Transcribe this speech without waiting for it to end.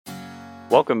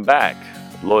Welcome back,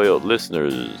 loyal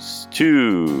listeners,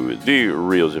 to the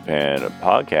Real Japan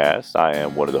podcast. I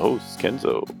am one of the hosts,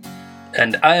 Kenzo.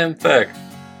 And I am Ferg.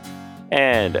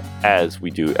 And as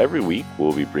we do every week,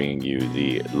 we'll be bringing you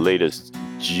the latest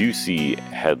juicy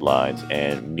headlines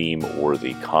and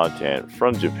meme-worthy content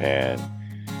from Japan.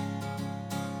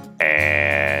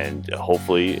 And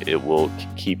hopefully it will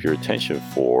keep your attention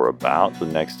for about the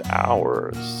next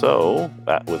hour. So,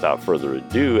 without further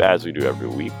ado, as we do every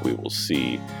week, we will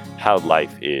see how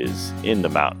life is in the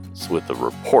mountains with a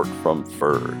report from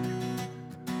Ferg.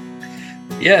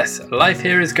 Yes, life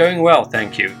here is going well,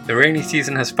 thank you. The rainy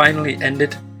season has finally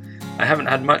ended. I haven't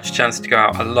had much chance to go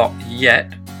out a lot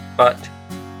yet, but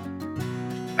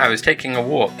I was taking a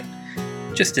walk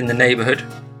just in the neighborhood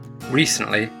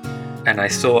recently, and I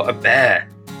saw a bear.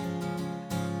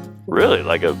 Really?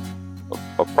 Like a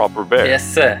proper bear? Yes,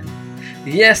 sir.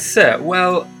 Yes, sir.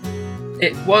 Well,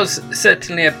 it was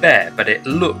certainly a bear, but it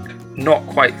looked not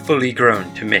quite fully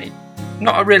grown to me.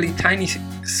 Not a really tiny,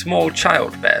 small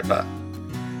child bear, but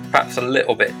perhaps a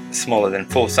little bit smaller than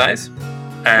full size.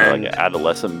 And like an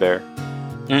adolescent bear?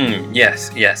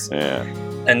 Yes. Yeah.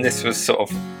 And this was sort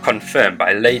of confirmed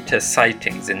by later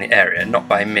sightings in the area, not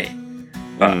by me,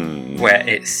 but where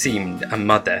it seemed a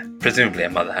mother, presumably a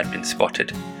mother, had been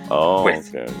spotted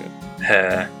with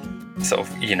her sort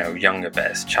of, younger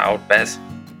bears, child bears.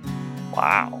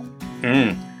 Wow.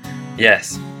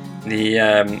 Yes.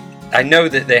 I know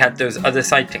that they had those other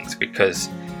sightings because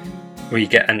we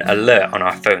get an alert on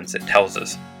our phones that tells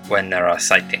us when there are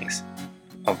sightings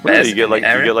of bears. You get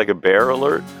like a bear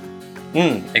alert?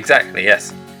 Exactly,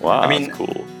 yes. Wow, that's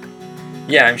cool.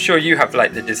 Yeah, I'm sure you have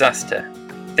like the disaster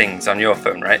things on your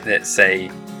phone, right? That say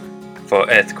for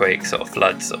earthquakes or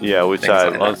floods. Or which I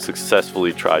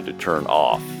unsuccessfully tried to turn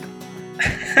off.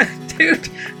 Dude,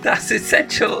 that's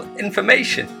essential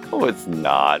information. Oh, it's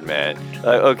not, man.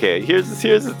 Okay, here's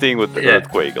the thing with the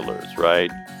earthquake alerts, right?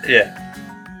 Yeah.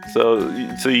 So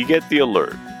you get the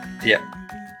alert. Yeah.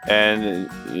 And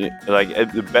like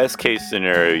the best case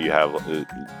scenario,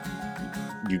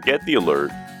 you get the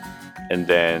alert, and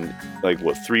then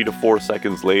 3 to 4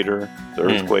 seconds later, the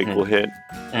earthquake will hit.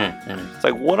 It's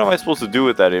like, what am I supposed to do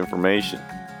with that information?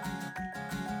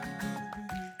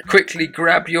 Quickly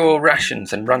grab your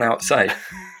rations and run outside.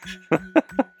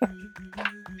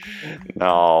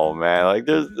 No, man.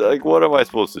 What am I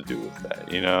supposed to do with that?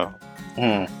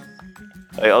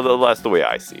 That's the way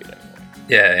I see it.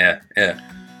 Anyway. Yeah.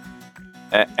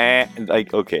 And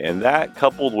and that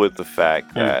coupled with the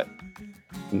fact that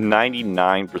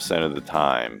 99% of the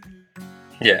time,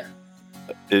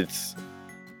 it's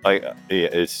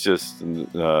it's just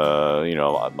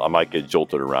I might get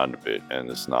jolted around a bit, and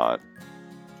it's not.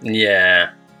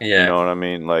 Yeah. You know what I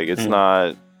mean? It's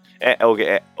not.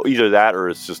 Either that or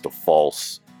it's just a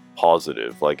false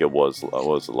positive, like it was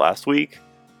last week.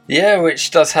 Yeah,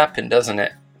 which does happen, doesn't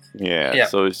it? Yeah.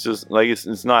 So it's just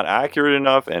it's not accurate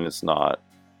enough, and it's not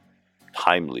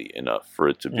timely enough for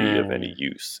it to be of any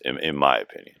use, in my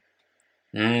opinion.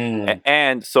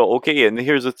 And so and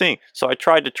here's the thing. So I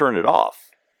tried to turn it off.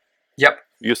 Yep.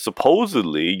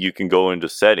 Supposedly you can go into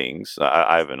settings.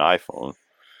 I have an iPhone.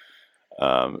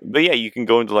 But yeah, you can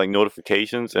go into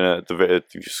notifications, and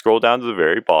if you scroll down to the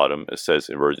very bottom, it says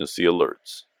emergency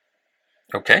alerts.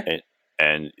 Okay.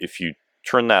 And if you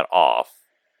turn that off,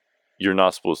 you're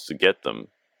not supposed to get them.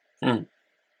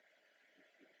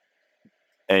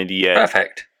 And yet,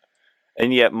 perfect.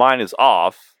 And yet, mine is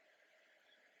off,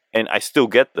 and I still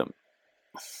get them.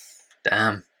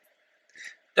 Damn!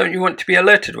 Don't you want to be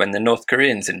alerted when the North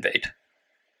Koreans invade?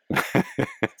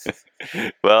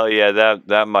 Well, yeah,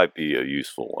 that might be a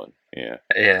useful one. Yeah.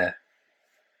 Yeah.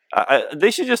 They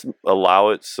should just allow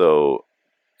it so.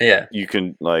 Yeah. You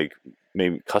can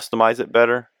maybe customize it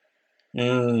better. They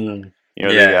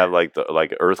have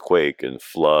the earthquake and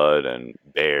flood and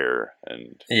bear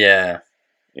and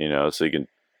so you can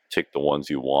tick the ones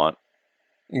you want.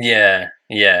 Yeah,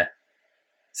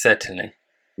 certainly.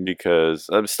 Because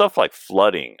stuff like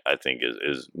flooding, I think,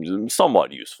 is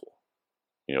somewhat useful.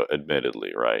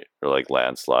 Admittedly, right? Or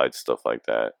landslides, stuff like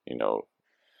that.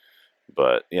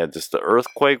 But yeah, just the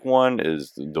earthquake one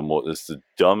is the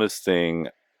dumbest thing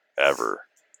ever.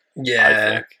 Yeah. I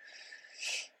think.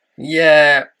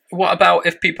 Yeah. What about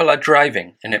if people are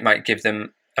driving and it might give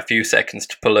them a few seconds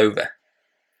to pull over?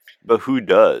 But who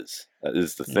does? That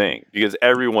is the thing. Because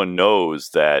everyone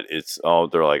knows that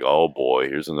they're like, oh boy,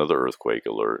 here's another earthquake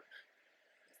alert.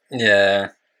 Yeah.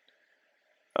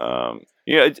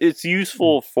 It's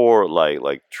useful for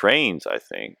like trains, I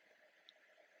think.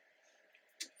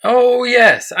 Oh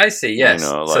yes, I see. Yes,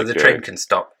 so the train can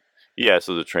stop. Yeah,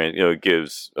 so the train, it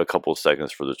gives a couple of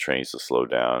seconds for the trains to slow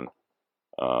down,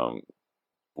 um,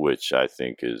 which I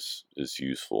think is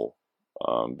useful,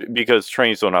 because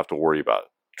trains don't have to worry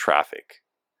about traffic,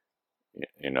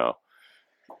 you know.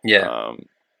 Yeah.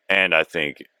 And I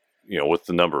think, with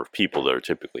the number of people that are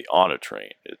typically on a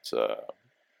train, it's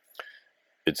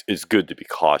good to be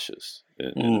cautious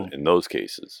in those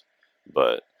cases.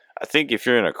 But I think if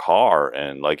you're in a car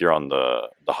and like you're on the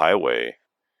highway,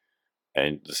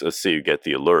 and let's say you get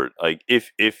the alert, like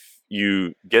if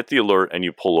you get the alert and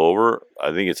you pull over,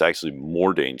 I think it's actually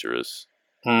more dangerous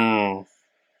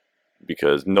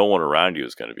because no one around you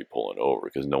is going to be pulling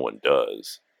over because no one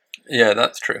does. Yeah,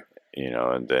 that's true.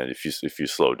 And then if you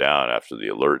slow down after the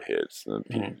alert hits, then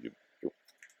you're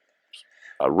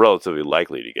relatively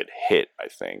likely to get hit, I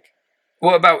think.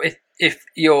 What about if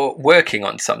you're working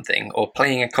on something or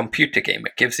playing a computer game?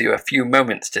 It gives you a few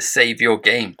moments to save your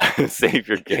game. Save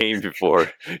your game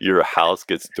before your house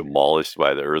gets demolished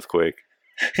by the earthquake.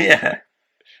 Yeah.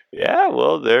 Yeah,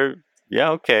 well, yeah,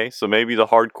 okay. So maybe the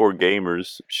hardcore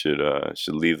gamers should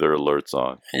leave their alerts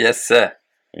on. Yes, sir.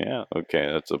 Yeah,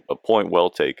 okay. That's a point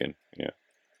well taken. Yeah.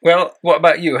 Well, what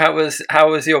about you? How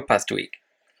was your past week?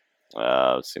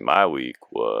 Let's see. My week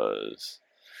was.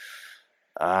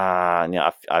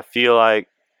 Yeah, I feel like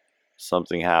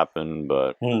something happened,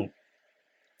 but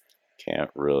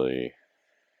can't really.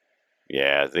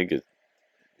 Yeah, I think it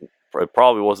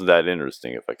probably wasn't that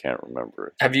interesting if I can't remember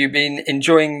it. Have you been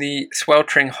enjoying the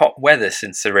sweltering hot weather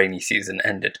since the rainy season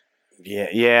ended?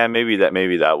 Yeah, maybe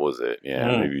that was it.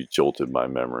 Yeah, maybe jolted my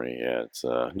memory. Yeah, it's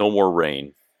no more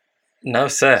rain. No,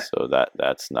 sir. So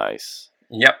that's nice.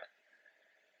 Yep.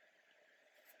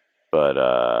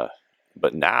 But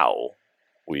now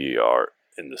we are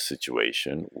in the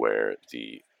situation where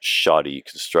the shoddy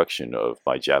construction of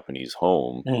my Japanese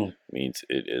home means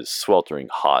it is sweltering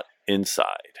hot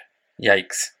inside.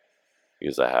 Yikes.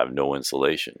 Because I have no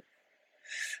insulation.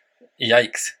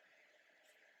 Yikes.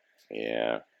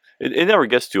 Yeah. It never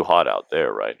gets too hot out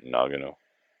there, right, in Nagano?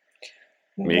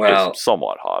 I mean, it gets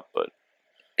somewhat hot, but...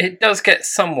 It does get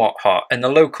somewhat hot, and the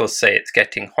locals say it's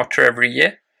getting hotter every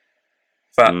year.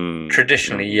 But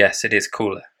traditionally, yes, it is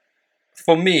cooler.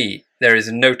 For me, there is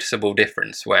a noticeable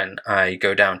difference when I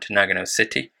go down to Nagano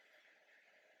City.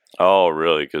 Oh,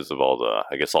 really? Because of all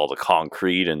the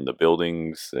concrete and the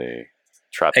buildings, they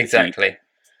trap the heat.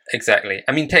 Exactly.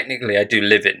 I mean, technically, I do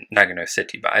live in Nagano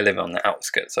City, but I live on the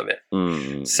outskirts of it.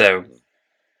 So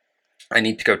I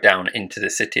need to go down into the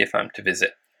city if I'm to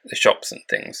visit the shops and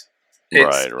things.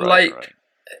 It's right.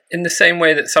 In the same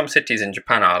way that some cities in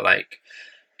Japan are, like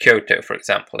Kyoto, for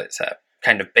example. It's a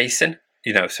kind of basin,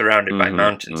 surrounded by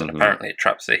mountains, and apparently it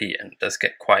traps the heat and does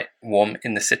get quite warm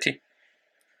in the city.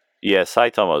 Yeah,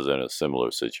 Saitama's in a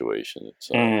similar situation.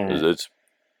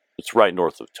 It's right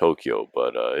north of Tokyo,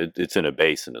 but it's in a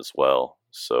basin as well.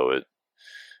 So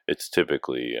it's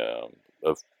typically a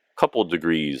couple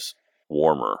degrees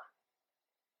warmer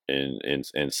in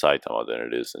Saitama than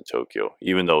it is in Tokyo,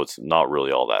 even though it's not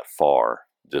really all that far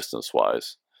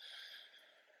distance-wise.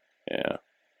 Yeah.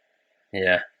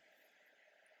 Yeah.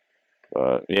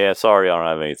 But yeah, sorry I don't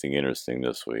have anything interesting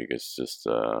this week. It's just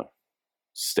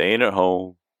staying at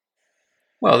home.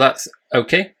 Well, that's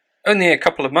okay. Only a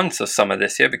couple of months of summer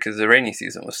this year because the rainy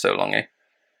season was so long, eh?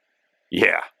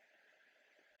 Yeah.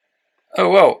 Oh,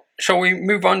 well, shall we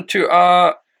move on to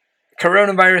our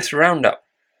coronavirus roundup?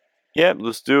 Yeah,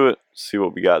 let's do it. See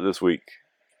what we got this week.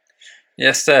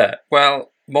 Yes, sir.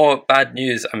 Well, more bad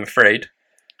news, I'm afraid.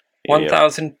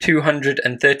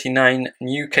 1,239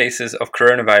 new cases of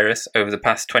coronavirus over the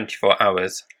past 24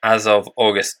 hours, as of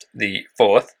August the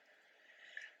 4th,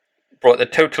 brought the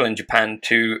total in Japan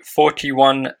to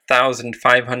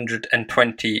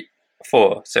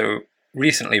 41,524. So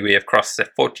recently we have crossed the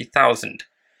 40,000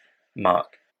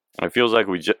 mark. It feels like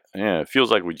we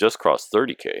just crossed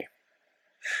 30K.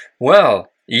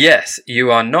 Well, yes, you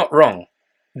are not wrong.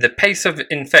 The pace of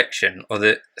infection, or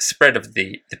the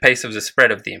pace of the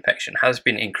spread of the infection, has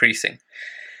been increasing,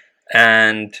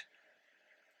 and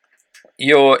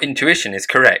your intuition is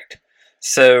correct.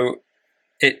 So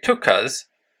it took us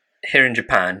here in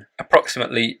Japan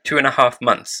approximately 2.5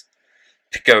 months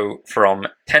to go from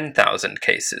 10,000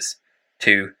 cases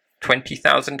to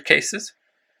 20,000 cases.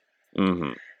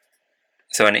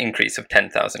 So an increase of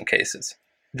 10,000 cases.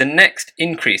 The next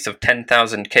increase of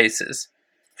 10,000 cases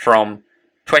from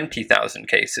 20,000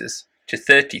 cases to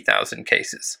 30,000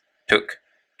 cases took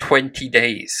 20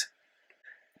 days.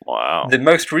 Wow. The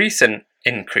most recent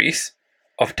increase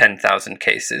of 10,000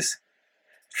 cases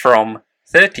from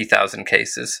 30,000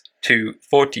 cases to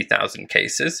 40,000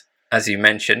 cases, as you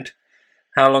mentioned,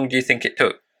 how long do you think it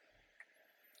took?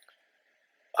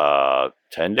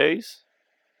 10 days?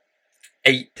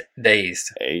 8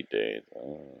 days. 8 days.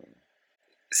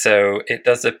 So it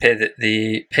does appear that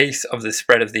the pace of the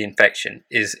spread of the infection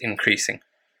is increasing.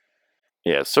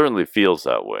 Yeah, it certainly feels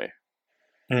that way.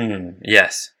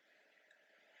 Yes.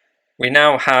 We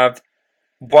now have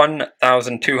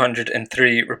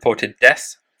 1,203 reported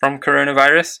deaths from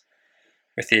coronavirus,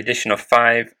 with the addition of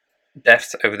 5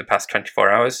 deaths over the past 24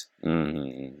 hours.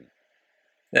 Mm-hmm.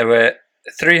 There were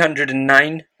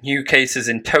 309 new cases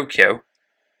in Tokyo,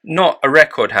 not a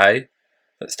record high,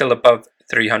 but still above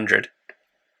 300.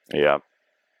 Yeah.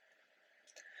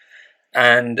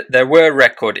 And there were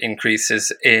record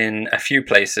increases in a few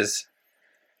places.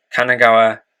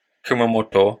 Kanagawa,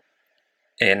 Kumamoto,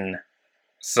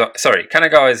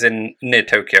 Kanagawa is near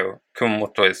Tokyo.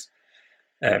 Kumamoto is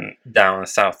down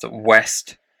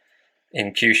southwest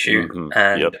in Kyushu,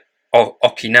 and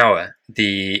Okinawa,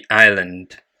 the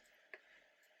island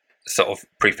sort of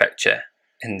prefecture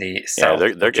in the south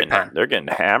of Japan. They're getting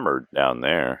hammered down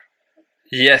there.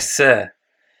 Yes, sir.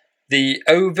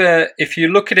 If you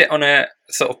look at it on a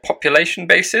sort of population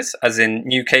basis, as in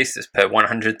new cases per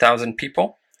 100,000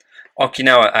 people,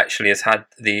 Okinawa actually has had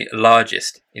the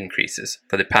largest increases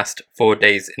for the past 4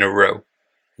 days in a row.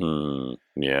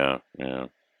 Yeah.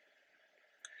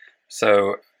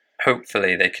 So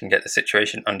hopefully they can get the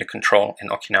situation under control in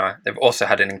Okinawa. They've also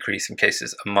had an increase in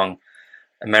cases among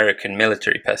American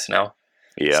military personnel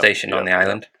stationed on the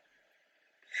island.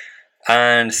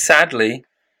 And sadly,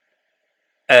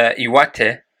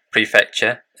 Iwate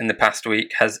Prefecture in the past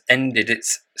week has ended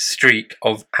its streak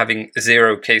of having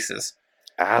 0 cases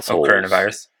of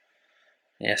coronavirus.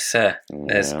 Yes, sir.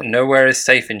 There's nowhere is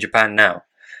safe in Japan now.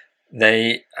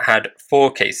 They had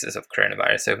 4 cases of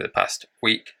coronavirus over the past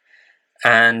week,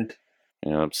 and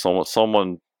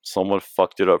someone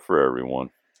fucked it up for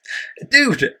everyone.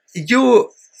 Dude, you're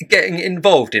getting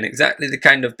involved in exactly the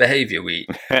kind of behavior we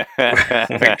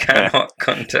cannot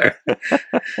condone.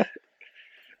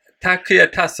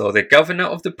 Takuya Taso, the governor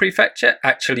of the prefecture,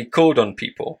 actually called on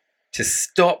people to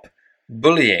stop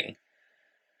bullying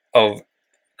of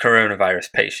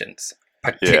coronavirus patients,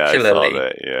 particularly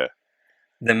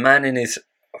the man in his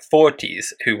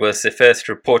 40s who was the first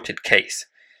reported case.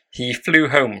 He flew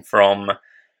home from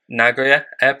Nagoya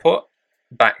airport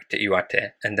back to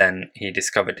Iwate, and then he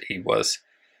discovered he was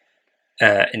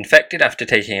infected after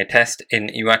taking a test in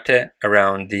Iwate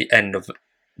around the end of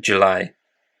July.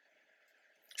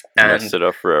 And messed it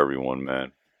up for everyone,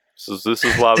 man. This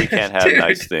is why we can't have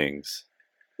nice things.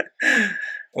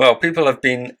 Well, people have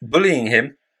been bullying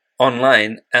him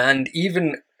online and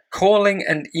even calling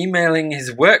and emailing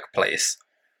his workplace.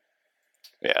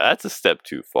 Yeah, that's a step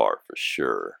too far for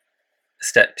sure. A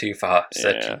step too far,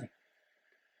 certainly.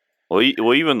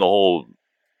 Well, even the whole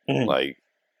like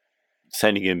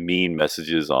sending him mean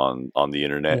messages on the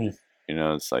internet.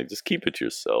 It's like, just keep it to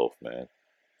yourself, man.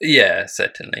 Yeah,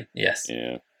 certainly. Yes.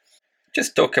 Yeah.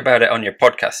 Just talk about it on your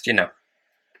podcast,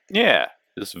 Yeah,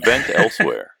 just vent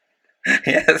elsewhere.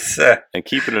 Yes, sir. And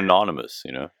keep it anonymous,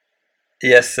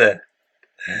 Yes, sir.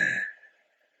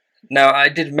 Now, I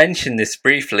did mention this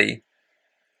briefly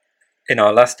in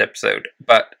our last episode,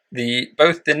 but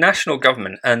both the national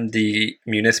government and the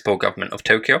municipal government of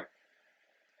Tokyo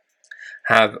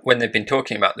have, when they've been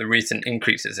talking about the recent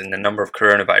increases in the number of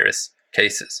coronavirus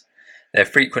cases, they've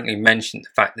frequently mentioned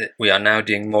the fact that we are now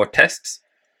doing more tests.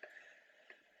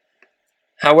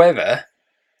 However,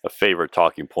 a favorite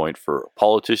talking point for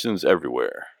politicians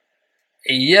everywhere.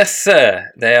 Yes,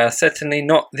 sir. They are certainly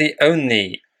not the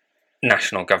only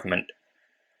national government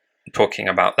talking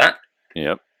about that.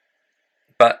 Yep.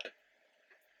 But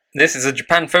this is a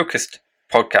Japan-focused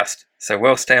podcast, so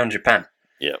we'll stay on Japan.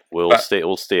 Yeah,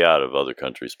 we'll stay out of other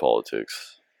countries'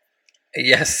 politics.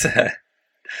 Yes, sir.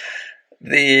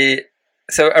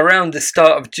 So around the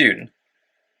start of June,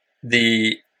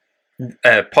 the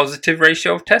positive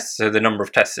ratio of tests, so the number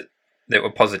of tests that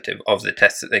were positive of the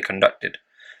tests that they conducted,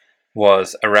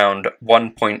 was around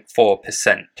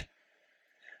 1.4%.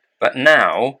 But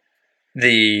now,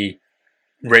 the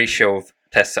ratio of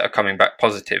tests that are coming back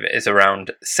positive is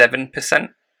around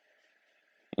 7%.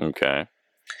 Okay.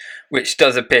 Which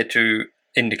does appear to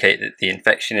indicate that the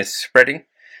infection is spreading,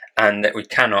 and that we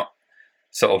cannot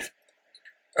sort of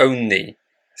only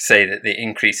say that the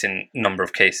increase in number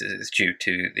of cases is due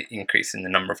to the increase in the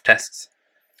number of tests.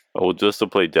 Oh, just to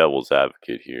play devil's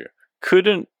advocate here,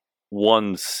 couldn't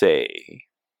one say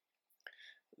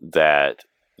that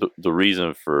the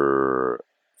reason for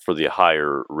the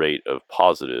higher rate of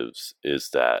positives is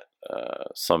that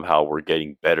somehow we're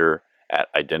getting better at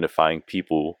identifying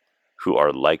people who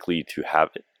are likely to have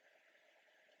it?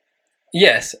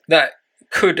 Yes, that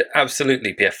could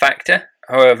absolutely be a factor.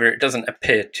 However, it doesn't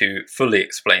appear to fully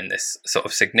explain this sort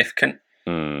of significant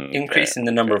increase in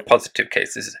the number of positive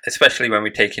cases, especially when we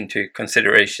take into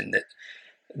consideration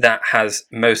that has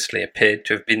mostly appeared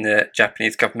to have been the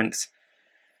Japanese government's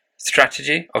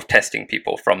strategy of testing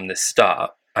people from the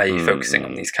start, i.e. focusing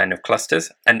on these kind of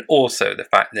clusters, and also the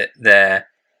fact that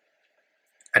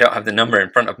I don't have the number in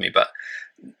front of me, but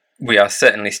we are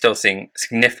certainly still seeing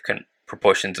significant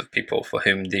proportions of people for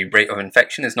whom the rate of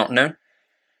infection is not known.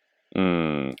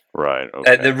 Right.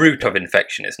 Okay. The route of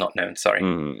infection is not known, sorry.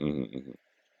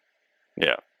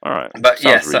 Yeah, all right. But Sounds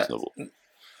yes, reasonable.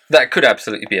 That could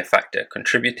absolutely be a factor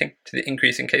contributing to the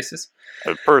increase in cases.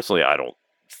 Personally, I don't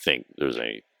think there's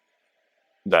any...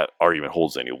 that argument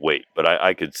holds any weight, but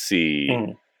I could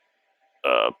see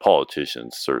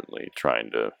politicians certainly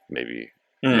trying to maybe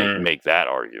make that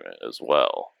argument as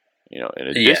well. In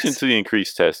addition to the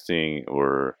increased testing,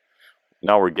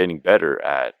 now we're getting better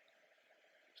at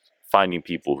finding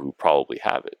people who probably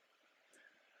have it.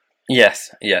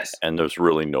 Yes. And there's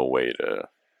really no way to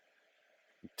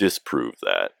disprove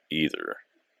that either.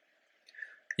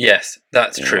 Yes,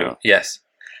 that's true. Yes.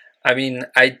 I mean,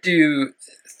 I do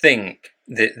think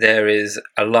that there is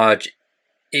a large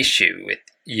issue with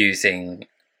using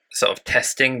sort of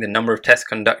testing, the number of tests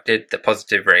conducted, the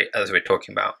positive rate, as we're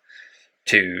talking about,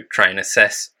 to try and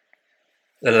assess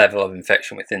the level of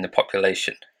infection within the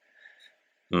population.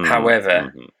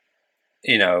 However,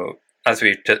 as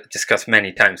we've discussed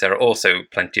many times, there are also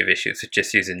plenty of issues with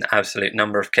just using the absolute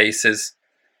number of cases,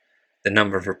 the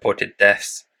number of reported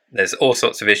deaths. There's all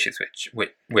sorts of issues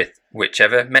with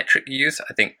whichever metric you use.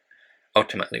 I think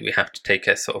ultimately we have to take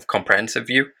a sort of comprehensive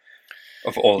view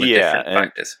of all the different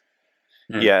factors.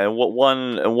 Yeah, and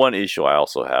one issue I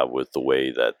also have with the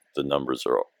way that the numbers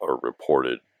are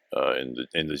reported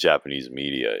in the Japanese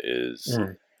media is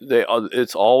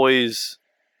it's always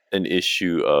an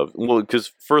issue of,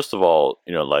 because first of all,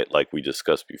 like we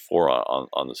discussed before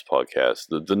on this podcast,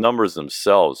 the numbers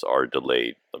themselves are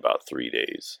delayed about 3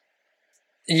 days.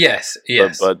 Yes.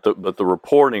 But the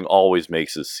reporting always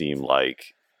makes it seem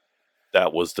like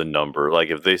that was the number. Like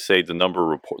if they say the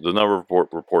number of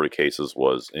reported cases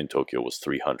was in Tokyo was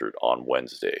 300 on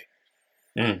Wednesday.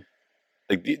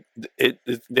 Like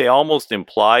they almost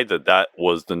imply that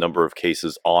was the number of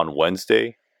cases on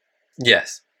Wednesday.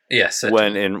 Yes.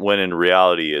 When in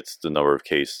reality it's the number of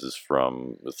cases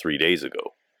from 3 days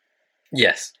ago.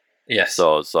 Yes.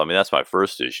 So I mean that's my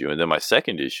first issue, and then my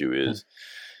second issue is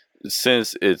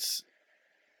since it's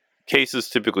cases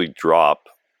typically drop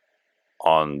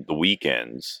on the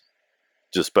weekends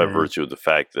just by virtue of the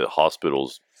fact that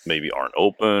hospitals maybe aren't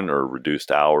open or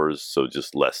reduced hours, so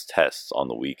just less tests on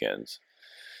the weekends.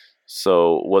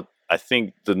 So what I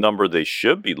think the number they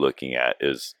should be looking at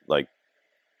is like,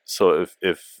 so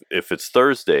if it's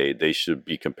Thursday, they should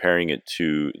be comparing it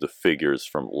to the figures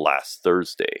from last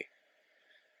Thursday.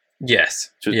 Yes.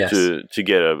 To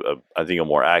get I think a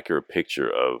more accurate picture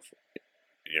of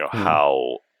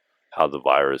how the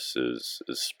virus is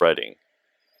spreading.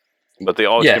 But they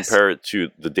always compare it to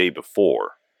the day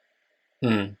before.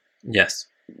 Yes.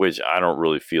 Which I don't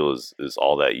really feel is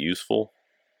all that useful.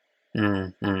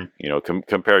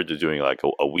 Compared to doing like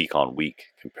a week on week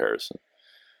comparison.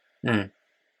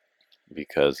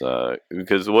 Because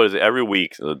what is it? Every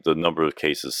week the number of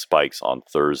cases spikes on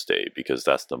Thursday because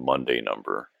that's the Monday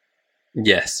number.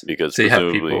 Yes. Because so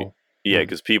presumably,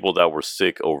 because people that were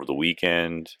sick over the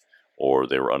weekend or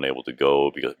they were unable to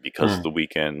go because of the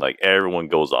weekend, like everyone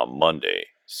goes on Monday,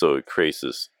 so it creates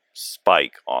this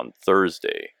spike on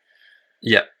Thursday.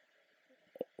 Yeah.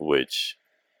 Which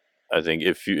I think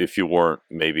if you weren't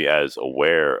maybe as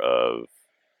aware of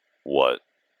what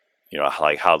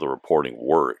like how the reporting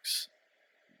works,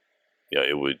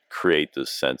 it would create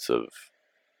this sense of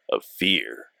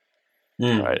fear,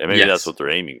 right? And maybe that's what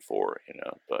they're aiming for,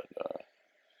 But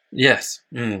yes,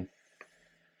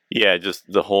 yeah, just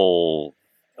the whole.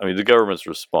 I mean, the government's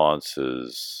response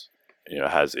is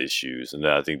has issues, and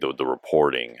then I think the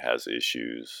reporting has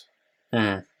issues.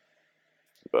 But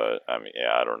I mean,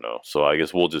 I don't know. So I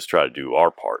guess we'll just try to do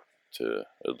our part to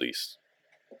at least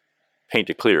paint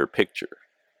a clearer picture.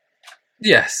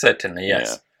 Yes, certainly,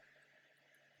 yes.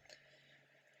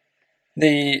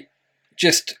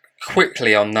 Just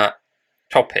quickly on that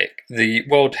topic, the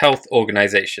World Health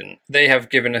Organization, they have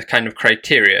given a kind of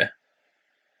criteria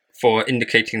for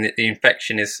indicating that the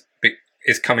infection is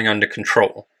coming under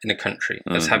control in the country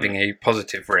as having a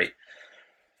positive rate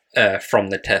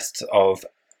from the tests of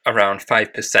around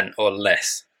 5% or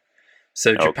less.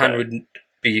 So Japan would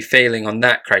be failing on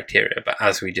that criteria, but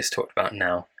as we just talked about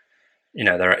now,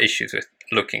 there are issues with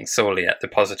looking solely at the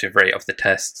positive rate of the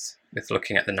tests, with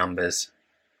looking at the numbers,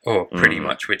 or pretty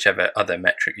much whichever other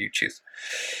metric you choose.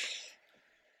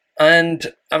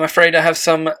 And I'm afraid I have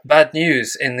some bad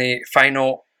news in the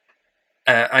final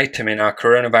item in our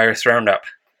coronavirus roundup.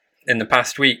 In the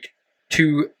past week,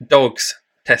 2 dogs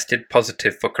tested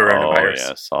positive for coronavirus. Oh,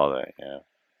 yeah, I saw that, yeah.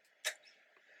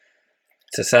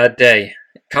 It's a sad day.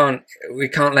 We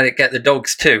can't let it get the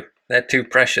dogs too. They're too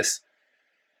precious.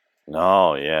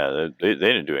 No, yeah, they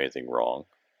didn't do anything wrong.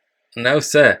 No,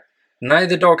 sir.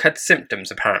 Neither dog had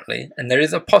symptoms, apparently, and there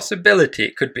is a possibility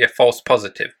it could be a false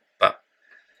positive, but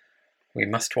we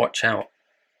must watch out.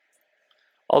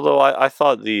 Although I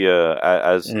thought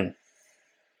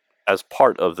as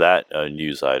part of that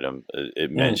news item,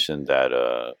 it mentioned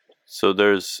that so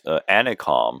there's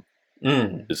Anacom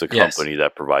is a company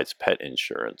that provides pet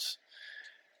insurance.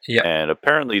 Yeah. And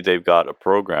apparently they've got a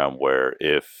program where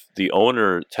if the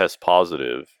owner tests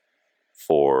positive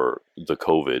for the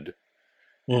COVID,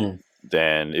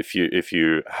 then if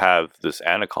you have this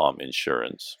Anacom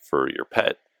insurance for your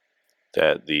pet,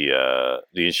 that the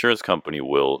insurance company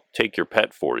will take your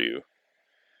pet for you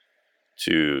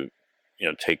to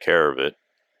take care of it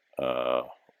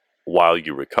while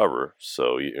you recover,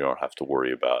 so you don't have to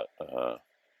worry about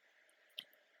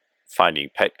finding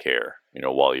pet care,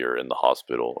 while you're in the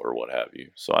hospital or what have you.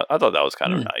 So I thought that was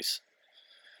kind of nice.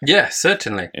 Yeah,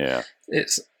 certainly. Yeah.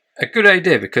 It's a good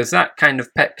idea because that kind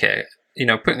of pet care,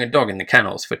 putting a dog in the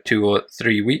kennels for 2 or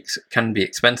 3 weeks can be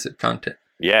expensive, can't it?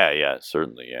 Yeah,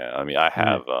 certainly. Yeah. I mean, I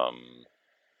have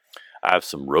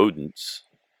some rodents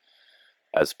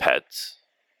as pets.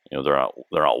 They're not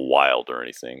wild or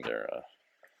anything.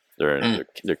 They're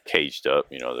caged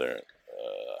up.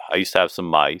 I used to have some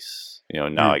mice.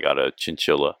 Now I got a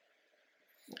chinchilla.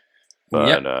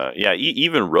 But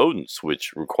even rodents,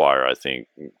 which require, I think,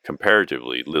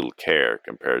 comparatively little care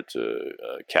compared to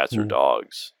cats or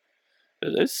dogs,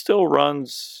 it still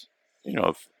runs,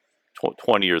 $20 or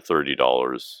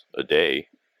 $30 a day.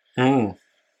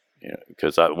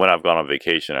 Because when I've gone on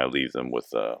vacation, I leave them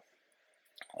with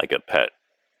like a pet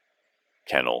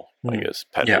kennel, I guess,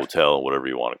 pet hotel, whatever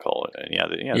you want to call it.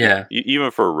 And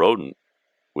even for a rodent,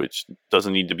 which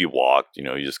doesn't need to be walked,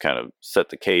 you just kind of set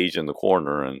the cage in the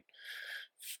corner and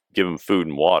give them food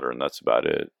and water, and that's about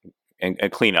it. And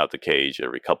clean out the cage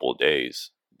every couple of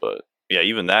days. But yeah,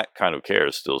 even that kind of care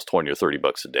still is $20 or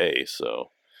 $30 a day.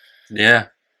 So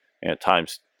and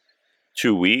times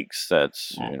 2 weeks,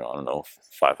 that's I don't know,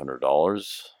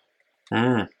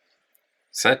 $500.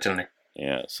 Certainly.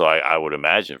 Yeah, so I would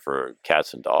imagine for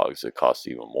cats and dogs it costs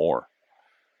even more.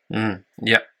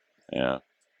 Yeah.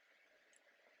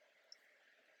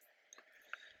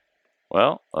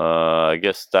 Well, I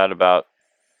guess that about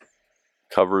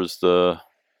covers the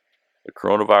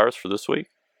coronavirus for this week.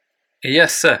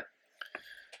 Yes, sir.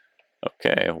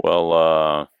 Okay, well,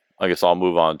 I guess I'll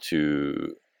move on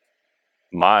to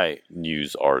my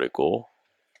news article.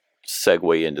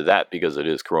 Segue into that because it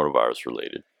is coronavirus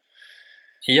related.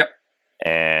 Yep.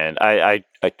 And I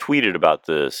tweeted about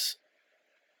this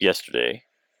yesterday.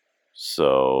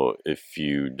 So if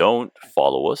you don't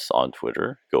follow us on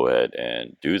Twitter, go ahead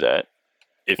and do that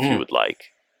if you would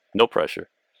like. No pressure.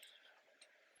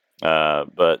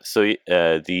 But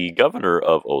the governor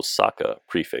of Osaka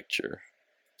Prefecture,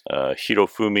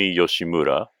 Hirofumi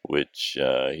Yoshimura, which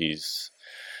he's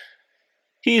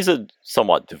a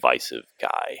somewhat divisive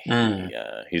guy.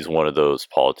 He's one of those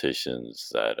politicians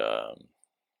that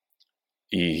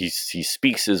he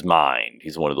speaks his mind.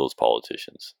 He's one of those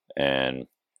politicians. And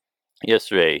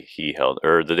yesterday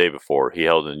the day before, he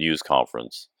held a news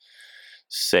conference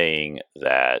saying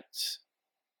that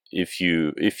if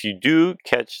you do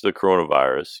catch the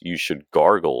coronavirus, you should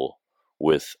gargle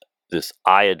with this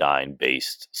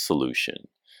iodine-based solution,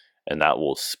 and that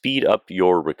will speed up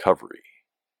your recovery.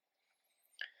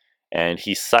 And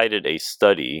he cited a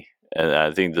study, and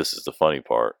I think this is the funny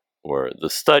part, where the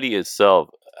study itself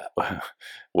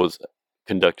was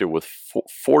conducted with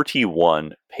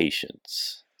 41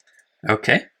 patients.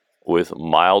 Okay. With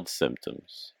mild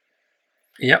symptoms.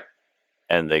 Yep.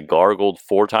 And they gargled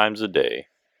 4 times a day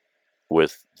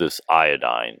with this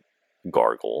iodine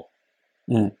gargle.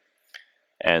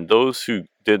 And those who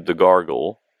did the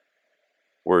gargle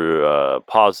were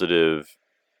positive.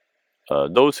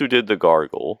 Those who did the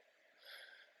gargle,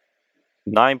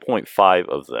 9.5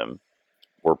 of them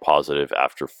were positive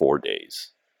after 4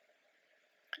 days.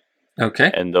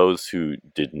 Okay. And those who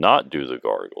did not do the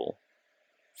gargle,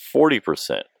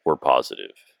 40% were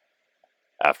positive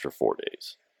after 4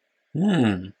 days.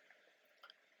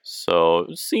 So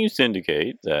it seems to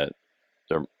indicate that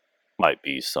there might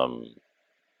be some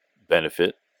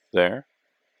benefit there.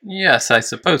 Yes, I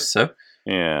suppose so.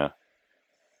 Yeah.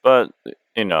 But,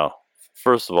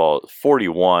 first of all,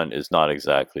 41 is not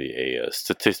exactly a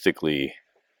statistically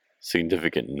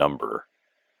significant number,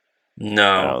 I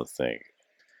No. don't think.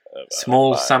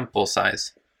 Small sample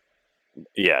size.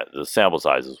 Yeah, the sample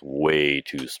size is way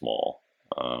too small.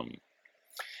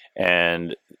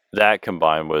 And that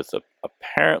combined with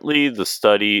apparently the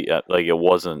study, it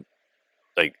wasn't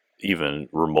like even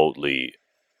remotely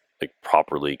like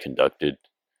properly conducted,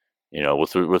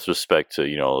 with respect to,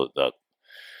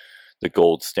 the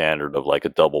gold standard of like a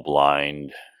double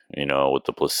blind, with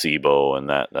the placebo and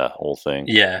that whole thing.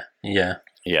 Yeah. Yeah,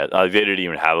 they didn't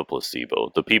even have a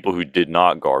placebo. The people who did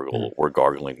not gargle were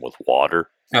gargling with water.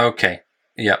 Okay.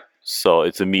 Yep. So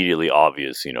it's immediately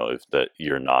obvious, if that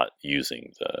you're not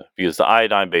using because the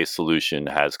iodine-based solution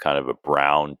has kind of a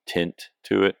brown tint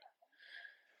to it.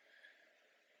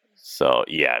 So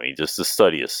yeah, I mean, just the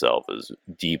study itself is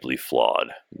deeply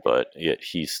flawed, but yet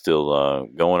he's still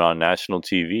going on national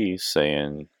TV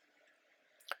saying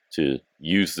to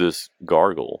use this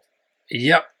gargle.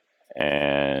 Yep.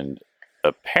 And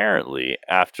apparently,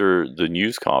 after the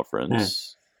news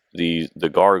conference, the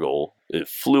gargle, it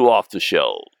flew off the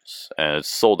shelves and it's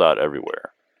sold out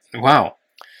everywhere. Wow.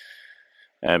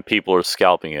 And people are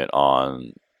scalping it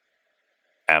on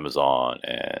Amazon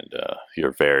and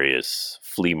your various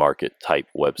flea market type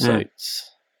websites.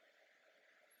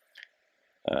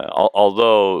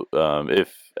 Although,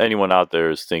 if anyone out there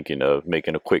is thinking of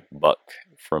making a quick buck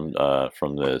from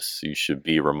this, you should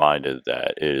be reminded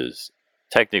that it is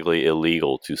technically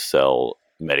illegal to sell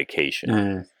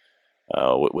medication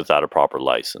without a proper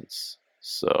license.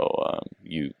 So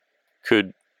you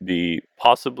could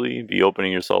possibly be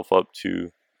opening yourself up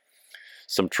to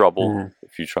some trouble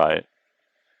if you try it.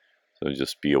 So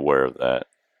just be aware of that.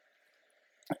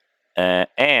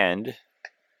 And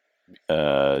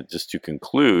just to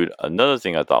conclude, another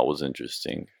thing I thought was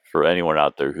interesting for anyone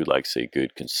out there who likes a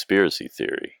good conspiracy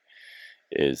theory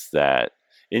is that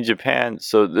in Japan,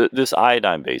 so this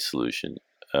iodine-based solution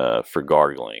for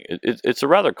gargling, it's a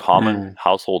rather common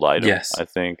household item. Yes. I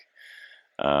think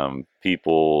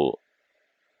people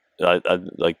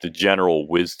like the general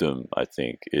wisdom, I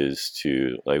think, is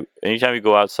to, like, anytime you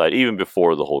go outside, even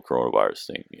before the whole coronavirus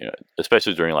thing,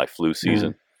 especially during like flu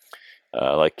season,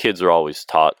 like kids are always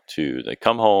taught to, they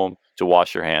come home to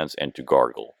wash your hands and to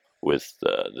gargle with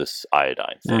this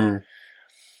iodine thing.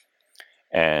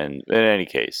 And in any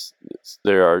case,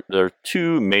 there are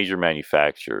two major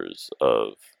manufacturers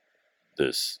of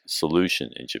this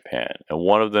solution in Japan, and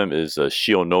one of them is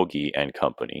Shionogi and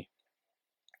Company,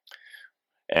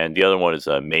 and the other one is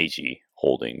Meiji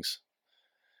Holdings.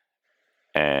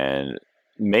 And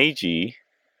Meiji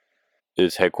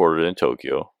is headquartered in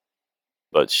Tokyo,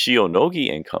 but Shionogi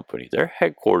and Company, their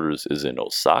headquarters is in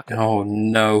Osaka. Oh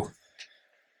no!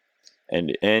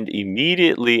 And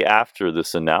immediately after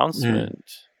this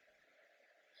announcement,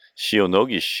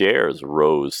 Shionogi's shares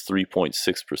rose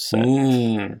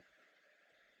 3.6%.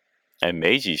 And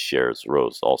Meiji's shares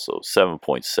rose also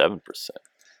 7.7%.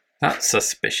 That's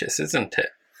suspicious, isn't it?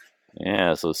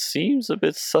 Yeah, so it seems a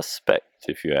bit suspect,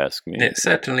 if you ask me. It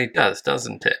certainly does,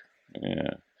 doesn't it?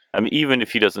 Yeah. I mean, even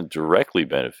if he doesn't directly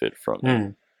benefit from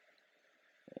it.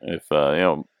 If,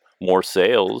 more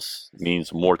sales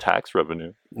means more tax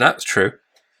revenue. That's true.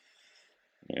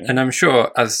 Yeah. And I'm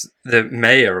sure, as the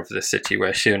mayor of the city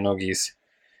where Shionogi's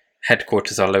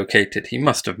headquarters are located, he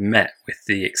must have met with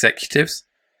the executives,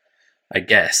 I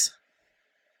guess.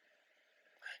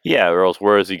 Yeah, or else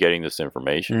where is he getting this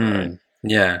information, right?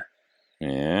 Yeah.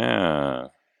 Yeah.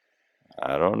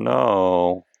 I don't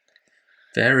know.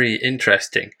 Very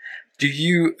interesting. Do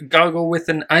you gargle with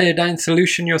an iodine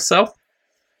solution yourself?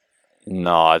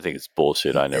 No, I think it's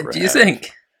bullshit. I never have. Do you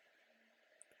think?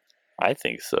 I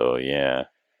think so, yeah.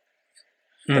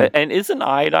 And isn't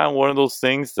iodine one of those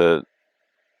things that,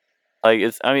 like,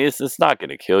 it's not going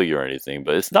to kill you or anything,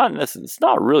 but it's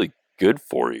not really good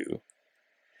for you,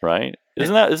 right?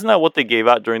 Isn't that what they gave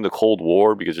out during the Cold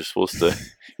War, because you're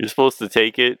supposed to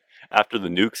take it after the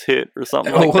nukes hit or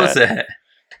something like that? Was it?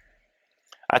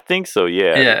 I think so,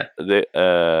 yeah.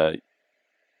 Yeah.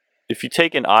 If you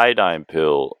take an iodine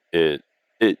pill, it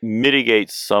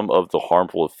mitigates some of the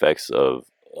harmful effects of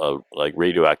like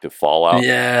radioactive fallout.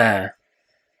 Yeah.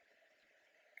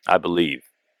 I believe.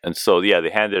 And so, yeah, they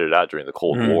handed it out during the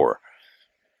Cold War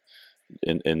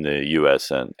in the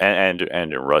U.S. and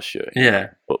in Russia. Yeah.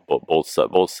 But both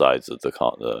sides of the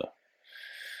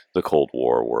Cold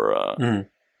War were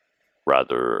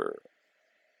rather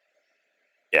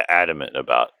adamant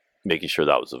about making sure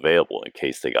that was available in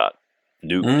case they got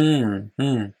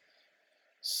nuked.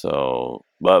 So,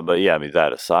 but yeah, I mean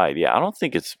that aside, yeah, I don't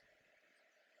think it's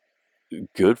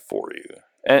good for you.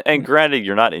 And granted,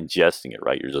 you're not ingesting it,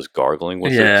 right? You're just gargling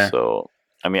with it. Yeah. So,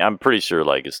 I mean, I'm pretty sure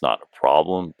like it's not a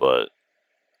problem, but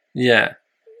Yeah.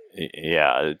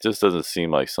 yeah, it just doesn't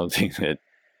seem like something that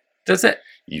Does it?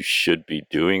 you should be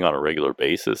doing on a regular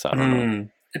basis. I don't know.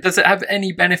 Does it have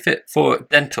any benefit for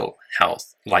dental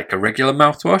health, like a regular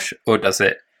mouthwash, or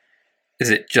is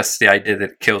it just the idea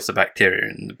that it kills the bacteria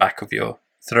in the back of your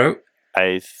throat?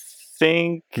 I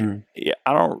think, yeah,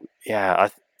 I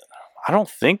don't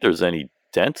think there's any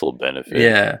dental benefit.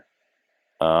 Yeah.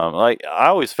 Like I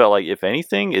always felt like if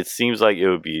anything, it seems like it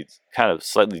would be kind of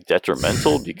slightly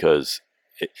detrimental because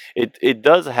it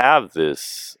does have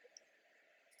this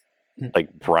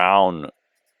like brown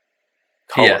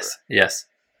color. Yes.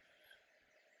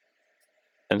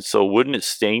 And so, wouldn't it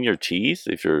stain your teeth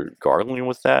if you're gargling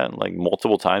with that like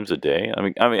multiple times a day?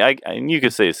 And you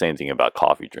could say the same thing about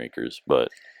coffee drinkers, but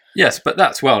yes, but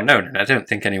that's well known, and I don't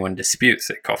think anyone disputes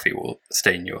that coffee will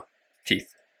stain your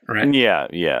teeth, right? yeah.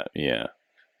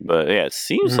 But yeah, it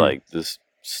seems like this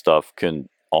stuff can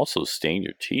also stain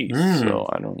your teeth. So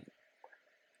I don't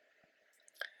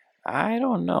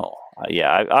know.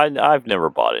 Yeah, I've never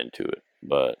bought into it,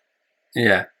 but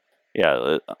yeah.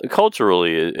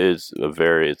 Culturally, it's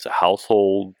a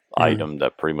household item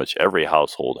that pretty much every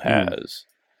household has,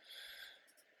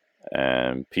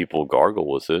 and people gargle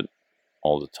with it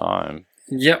all the time.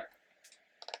 Yep.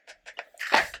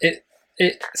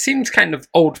 It seems kind of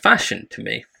old-fashioned to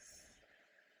me.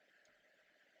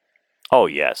 Oh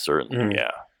yeah, certainly,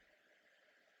 yeah.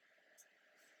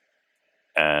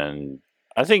 And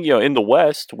I think in the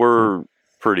West we're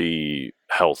pretty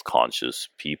health conscious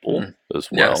people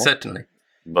as well. Yeah, certainly.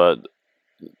 But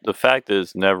the fact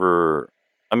is, the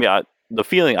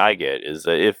feeling I get is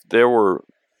that if there were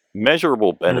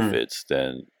measurable benefits,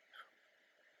 then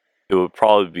it would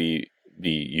probably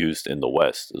be used in the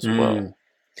West as well.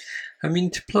 I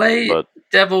mean, to play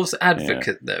devil's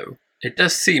advocate, though, it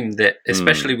does seem that,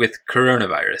 especially with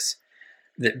coronavirus,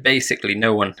 that basically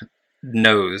no one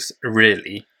knows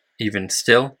really, even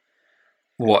still,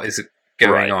 what is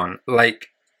going on. Like,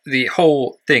 the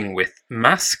whole thing with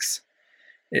masks,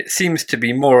 it seems to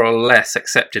be more or less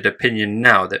accepted opinion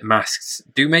now that masks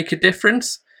do make a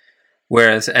difference.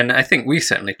 Whereas, and I think we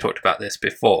certainly talked about this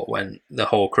before when the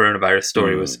whole coronavirus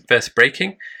story was first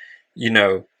breaking,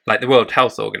 like the World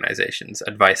Health Organization's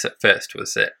advice at first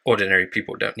was that ordinary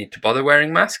people don't need to bother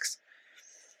wearing masks.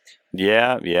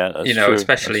 Yeah, that's true.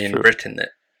 Especially in Britain,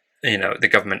 that the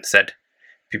government said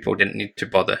people didn't need to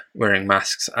bother wearing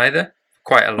masks either for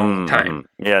quite a long time.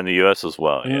 Yeah, in the US as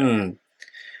well. Yeah.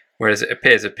 Whereas it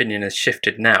appears opinion has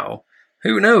shifted now.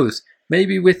 Who knows?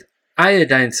 Maybe with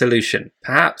iodine solution,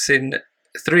 perhaps in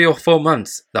 3 or 4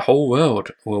 months, the whole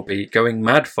world will be going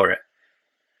mad for it.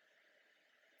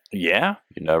 Yeah,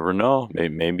 you never know.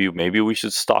 Maybe we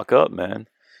should stock up, man.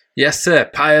 Yes, sir.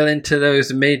 Pile into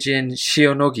those Meiji and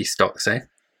Shionogi stocks, eh?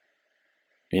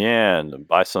 Yeah, and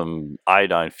buy some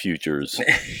iodine futures.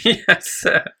 Yes,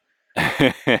 sir.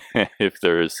 If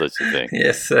there is such a thing.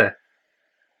 Yes, sir.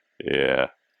 Yeah,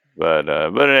 but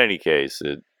in any case,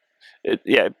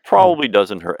 it probably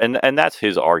doesn't hurt, and that's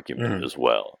his argument as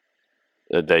well,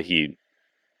 that he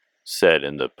said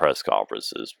in the press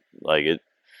conferences. Like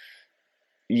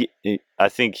I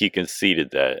think he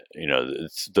conceded that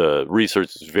the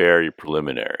research is very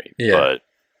preliminary, but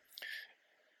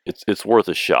it's worth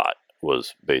a shot.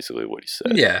 Was basically what he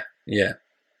said. Yeah.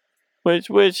 Which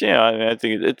I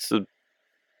think it's a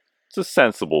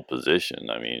sensible position.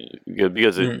 I mean,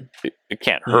 because it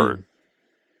can't hurt.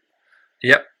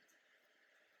 Yep.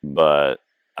 But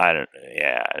I don't.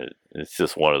 Yeah, it's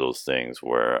just one of those things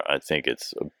where I think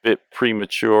it's a bit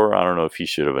premature. I don't know if he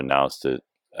should have announced it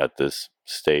at this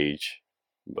stage,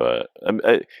 but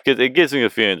because it gives me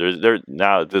a feeling they're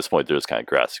now at this point they're just kind of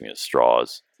grasping at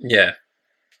straws. Yeah.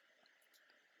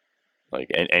 Like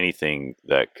anything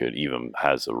that could even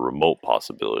has a remote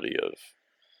possibility of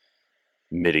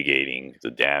mitigating the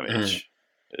damage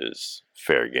is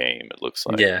fair game. It looks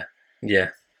like. Yeah.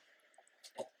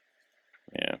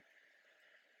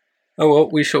 Oh well,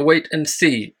 we shall wait and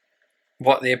see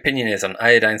what the opinion is on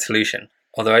iodine solution.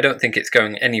 Although I don't think it's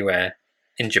going anywhere.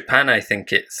 In Japan, I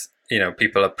think it's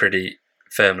people are pretty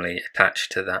firmly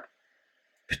attached to that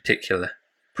particular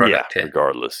product. Yeah,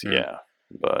 regardless. Yeah.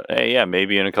 But hey,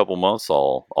 maybe in a couple months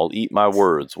I'll eat my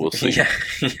words. We'll see. Yeah,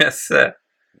 yes, sir.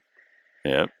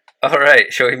 Yeah. All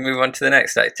right, shall we move on to the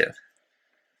next item?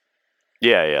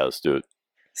 Yeah, let's do it.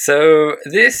 So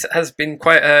this has been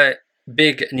quite a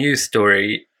big news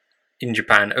story in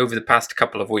Japan over the past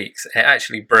couple of weeks. It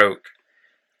actually broke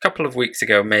a couple of weeks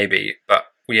ago, maybe, but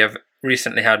we have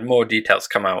recently had more details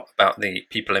come out about the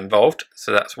people involved,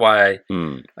 so that's why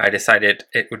I decided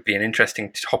it would be an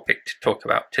interesting topic to talk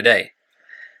about today.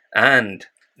 And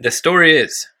the story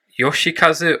is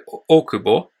Yoshikazu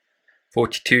Okubo,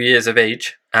 42 years of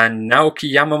age, and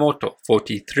Naoki Yamamoto,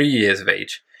 43 years of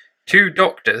age, 2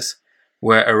 doctors,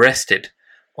 were arrested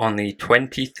on the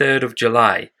 23rd of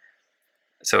July,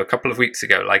 so a couple of weeks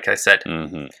ago, like I said,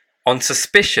 on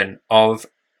suspicion of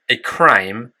a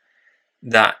crime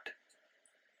that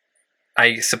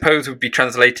I suppose would be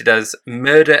translated as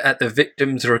murder at the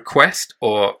victim's request,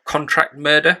 or contract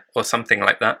murder, or something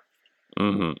like that.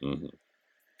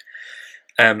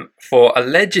 For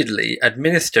allegedly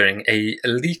administering a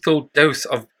lethal dose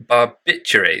of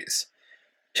barbiturates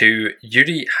to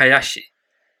Yuri Hayashi,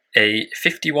 a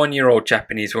 51-year-old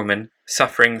Japanese woman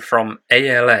suffering from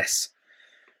ALS,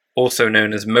 also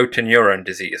known as motor neuron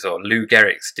disease or Lou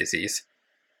Gehrig's disease.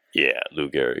 Yeah, Lou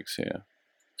Gehrig's, yeah.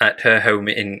 At her home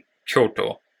in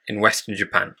Kyoto, in Western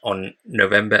Japan, on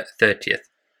November 30th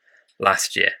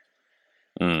last year.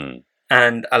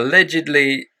 And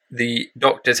allegedly, the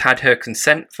doctors had her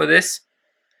consent for this,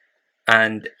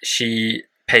 and she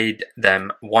paid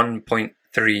them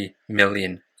 1.3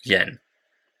 million yen,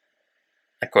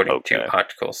 according to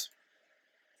articles.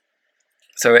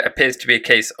 So it appears to be a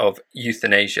case of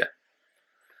euthanasia.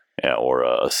 Yeah, or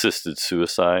assisted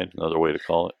suicide, another way to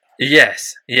call it.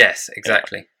 Yes,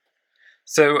 exactly. Yeah.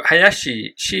 So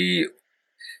Hayashi, she,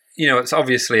 it's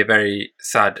obviously a very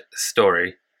sad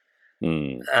story.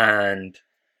 And,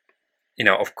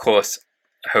 of course,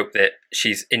 I hope that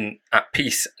she's at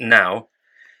peace now.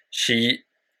 She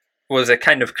was a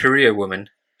kind of career woman.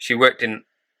 She worked in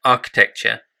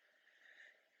architecture.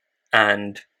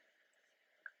 And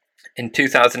in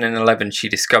 2011, she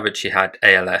discovered she had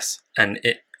ALS, and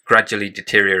it gradually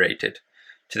deteriorated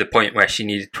to the point where she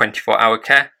needed 24-hour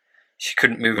care. She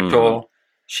couldn't move at all.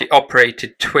 She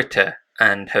operated Twitter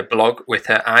and her blog with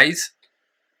her eyes.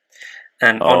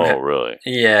 And really?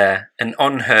 Yeah, and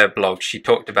on her blog, she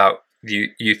talked about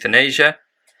euthanasia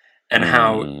and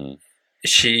how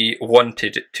she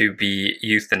wanted to be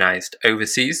euthanized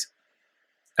overseas.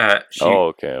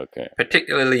 Okay.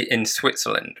 Particularly in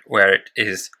Switzerland, where it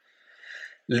is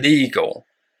legal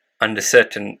under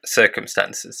certain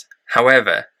circumstances.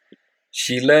 However,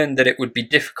 she learned that it would be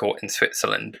difficult in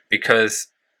Switzerland because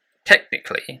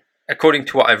technically, according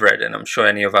to what I've read, and I'm sure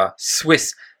any of our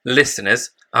Swiss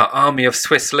listeners, our army of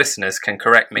Swiss listeners can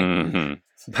correct me,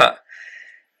 but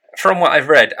from what I've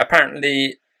read,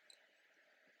 apparently,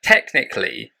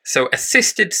 technically, so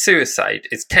assisted suicide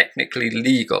is technically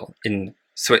legal in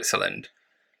Switzerland,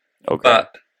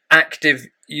 but active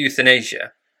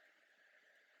euthanasia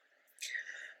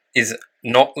is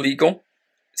not legal.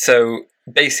 So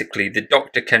basically, the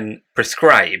doctor can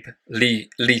prescribe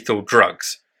lethal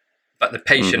drugs, but the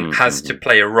patient has to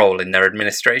play a role in their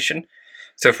administration.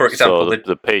 So, for example,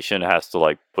 the patient has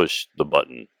to push the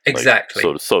button, exactly,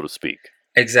 so to speak.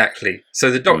 Exactly.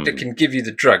 So the doctor can give you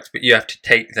the drugs, but you have to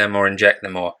take them or inject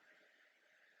them or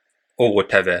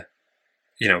whatever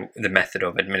the method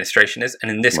of administration is.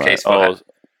 And in this case,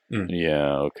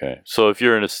 yeah, okay. So if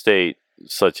you're in a state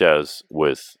such as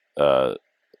with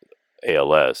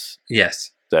ALS,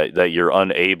 yes, that you're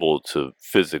unable to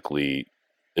physically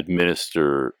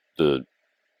administer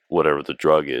whatever the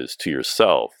drug is to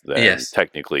yourself, then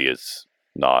technically it's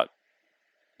not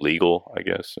legal, I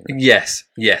guess. Yes.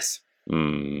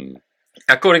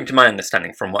 According to my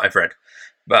understanding from what I've read.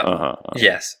 But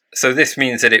yes, so this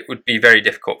means that it would be very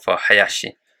difficult for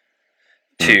Hayashi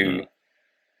to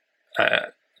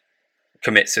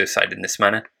commit suicide in this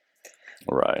manner.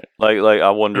 Right. I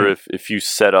wonder if you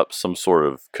set up some sort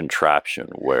of contraption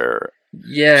where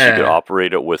she could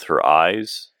operate it with her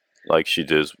eyes, like she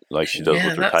does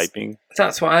with her typing.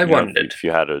 That's what I wondered. If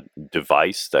you had a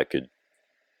device that could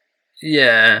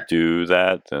do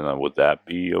that, then would that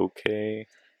be okay?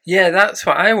 Yeah, that's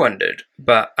what I wondered,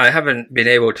 but I haven't been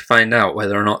able to find out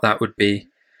whether or not that would be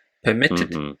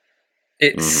permitted.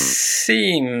 It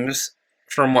seems,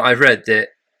 from what I've read, that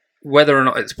whether or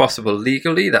not it's possible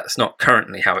legally, that's not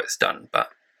currently how it's done, but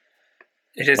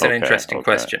it is an interesting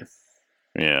question.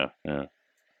 Yeah.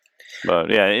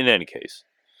 But yeah, in any case.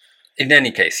 In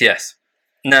any case, yes.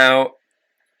 Now,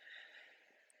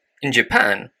 in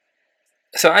Japan,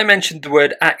 so I mentioned the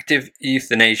word active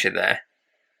euthanasia there.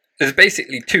 There's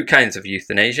basically 2 kinds of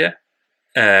euthanasia,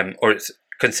 or it's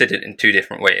considered in 2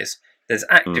 different ways. There's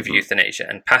active euthanasia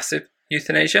and passive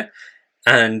euthanasia.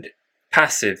 And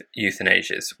passive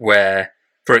euthanasias, where,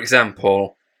 for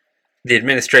example, the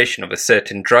administration of a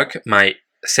certain drug might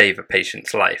save a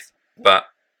patient's life, but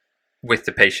with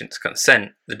the patient's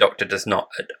consent, the doctor does not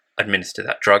administer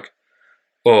that drug.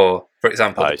 Or, for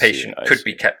example, the patient could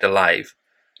be kept alive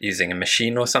using a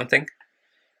machine or something,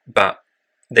 but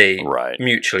they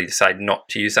mutually decide not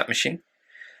to use that machine.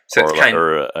 So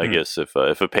I guess if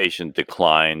a patient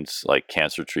declines like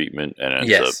cancer treatment and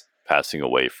ends up passing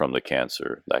away from the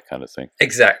cancer, that kind of thing.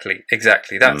 Exactly.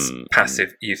 That's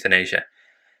passive euthanasia,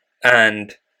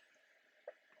 and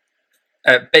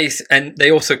and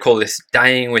they also call this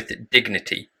dying with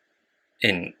dignity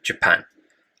in Japan.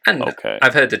 And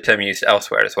I've heard the term used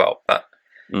elsewhere as well, but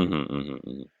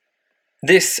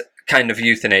this kind of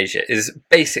euthanasia is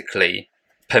basically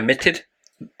permitted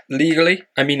legally.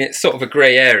 I mean, it's sort of a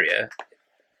grey area,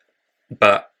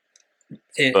 but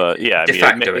I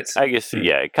guess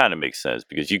it kind of makes sense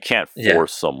because you can't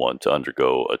force someone to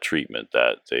undergo a treatment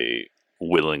that they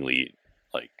willingly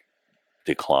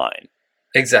decline.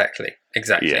 Exactly.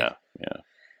 Yeah.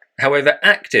 However,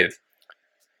 active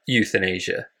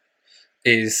euthanasia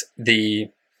is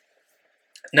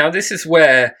now this is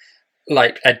where,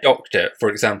 like, a doctor, for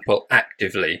example,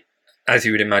 actively, as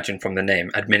you would imagine from the name,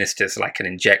 administers like an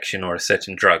injection or a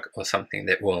certain drug or something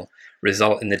that will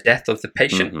result in the death of the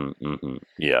patient.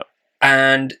 Yeah.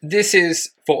 And this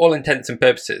is, for all intents and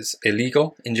purposes,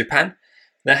 illegal in Japan.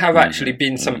 There have actually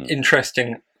been some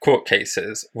interesting court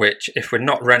cases, which, if we're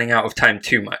not running out of time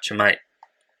too much, I might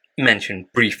mention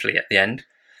briefly at the end.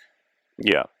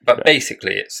 Yeah. But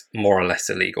basically, it's more or less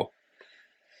illegal.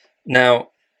 Now,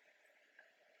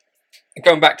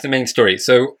 going back to the main story.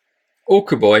 So,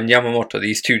 Okubo and Yamamoto,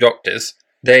 these two doctors,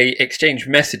 they exchanged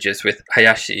messages with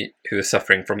Hayashi, who was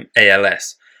suffering from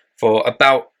ALS, for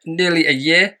about nearly a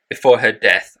year before her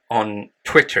death on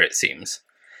Twitter, it seems.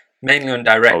 Mainly on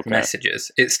direct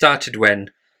messages. It started when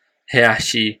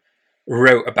Hayashi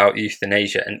wrote about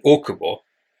euthanasia, and Okubo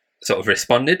sort of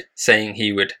responded, saying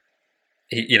he would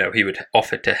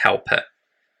offer to help her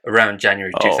around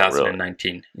January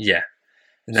 2019. Really? Yeah.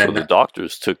 And then, so the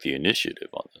doctors took the initiative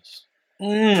on this.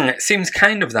 It seems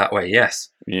kind of that way, yes.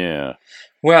 Yeah.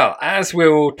 Well, as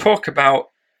we'll talk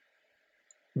about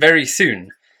very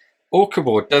soon,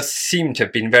 Okubo does seem to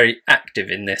have been very active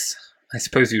in this. I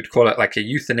suppose you'd call it like a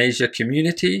euthanasia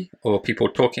community, or people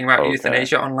talking about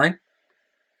euthanasia online.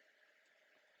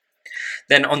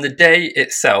 Then on the day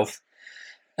itself,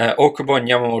 Okubo and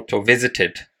Yamamoto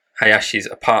visited Hayashi's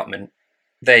apartment.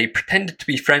 They pretended to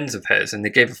be friends of hers, and they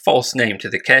gave a false name to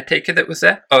the caretaker that was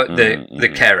there.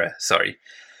 The carer, sorry,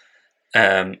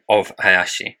 of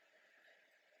Hayashi.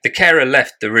 The carer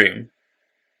left the room,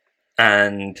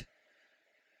 and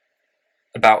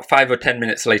about 5 or 10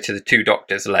 minutes later, the two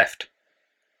doctors left.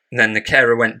 And then the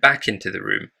carer went back into the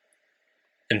room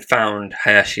and found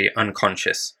Hayashi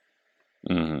unconscious.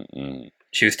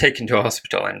 She was taken to a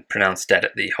hospital and pronounced dead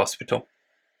at the hospital.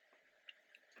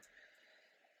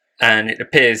 And it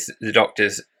appears the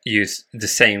doctors used the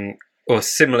same or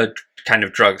similar kind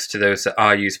of drugs to those that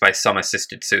are used by some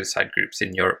assisted suicide groups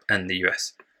in Europe and the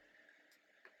US.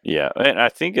 Yeah, and I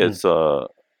think it's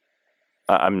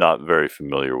I'm not very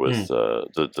familiar with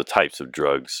the types of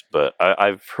drugs, but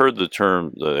I've heard the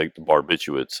term like the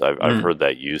barbiturates. I've heard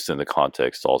that used in the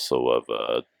context also of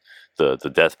the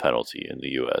death penalty in the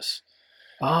U.S.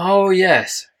 Oh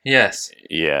yes. Yeah,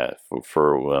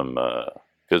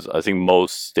 because I think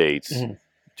most states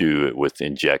do it with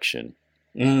injection,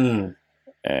 and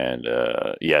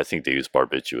I think they use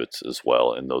barbiturates as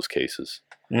well in those cases.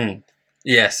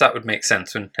 Yes, that would make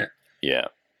sense, wouldn't it? Yeah.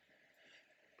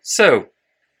 So,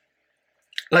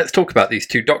 let's talk about these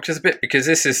two doctors a bit, because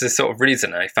this is the sort of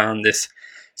reason I found this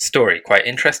story quite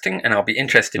interesting, and I'll be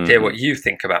interested to hear what you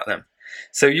think about them.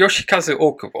 So, Yoshikazu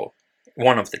Okubo,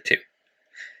 one of the two,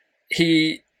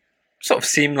 he sort of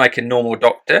seemed like a normal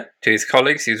doctor to his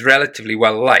colleagues. He was relatively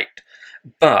well liked,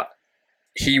 but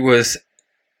he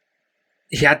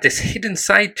had this hidden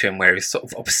side to him where he was sort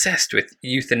of obsessed with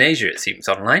euthanasia, it seems,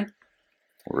 online.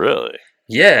 Really?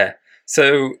 Yeah.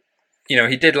 So,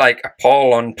 he did like a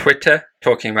poll on Twitter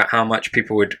talking about how much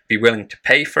people would be willing to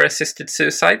pay for assisted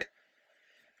suicide.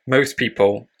 Most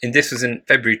people, and this was in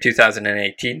February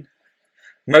 2018,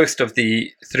 most of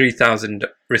the 3,000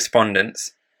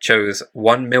 respondents chose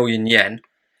 1 million yen,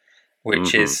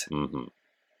 which is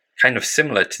kind of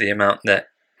similar to the amount that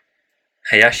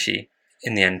Hayashi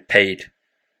in the end paid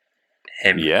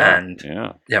him and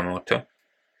Yamamoto.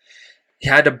 He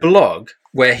had a blog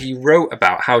where he wrote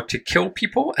about how to kill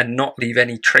people and not leave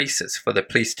any traces for the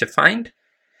police to find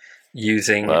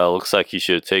using... Well, it looks like he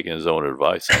should have taken his own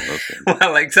advice on this one.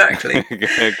 Well, exactly.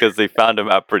 Because they found him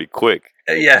out pretty quick.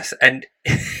 Yes, and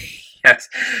yes,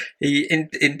 he in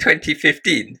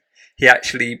 2015, he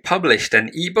actually published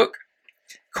an ebook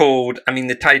called, I mean,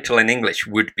 the title in English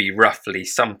would be roughly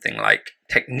something like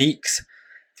Techniques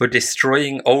for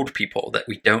Destroying Old People That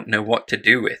We Don't Know What to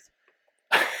Do With.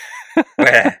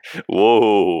 Where,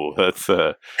 Whoa, that's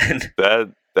and,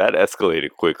 that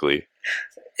escalated quickly.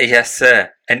 yes,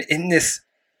 sir. And in this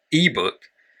ebook,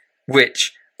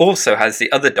 which also has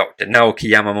the other doctor, Naoki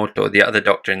Yamamoto, the other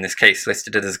doctor in this case,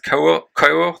 listed as a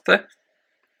co-author.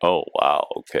 Oh wow,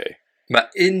 okay. But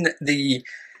in the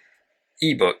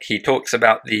ebook, he talks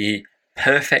about the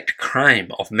perfect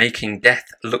crime of making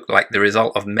death look like the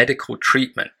result of medical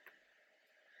treatment.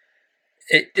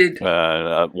 It did.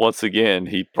 Once again,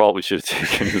 he probably should have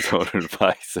taken his own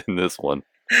advice in this one.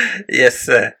 Yes,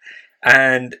 sir.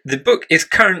 And the book is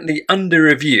currently under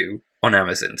review on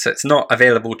Amazon, so it's not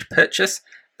available to purchase,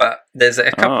 but there's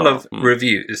a couple of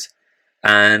reviews,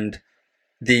 and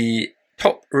the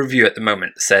top review at the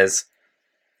moment says,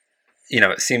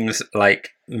 it seems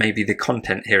like maybe the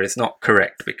content here is not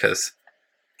correct because,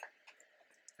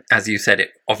 as you said,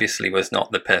 it obviously was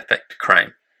not the perfect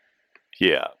crime.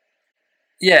 Yeah.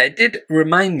 Yeah, it did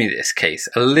remind me, this case,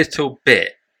 a little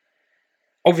bit.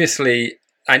 Obviously,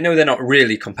 I know they're not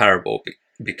really comparable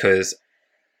because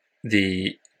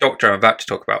the doctor I'm about to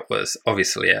talk about was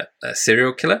obviously a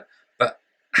serial killer, but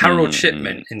Harold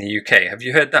Shipman in the UK, have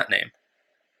you heard that name?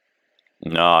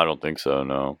 No, I don't think so,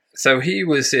 no. So he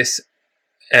was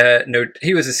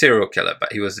he was a serial killer,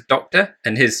 but he was a doctor,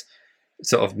 and his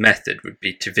sort of method would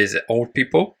be to visit old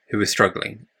people who were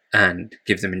struggling and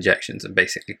give them injections and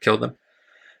basically kill them.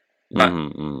 But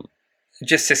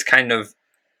just this kind of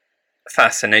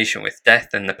fascination with death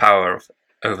and the power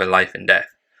over life and death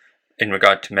in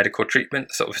regard to medical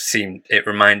treatment it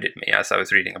reminded me as I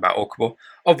was reading about Okubo.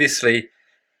 Obviously,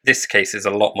 this case is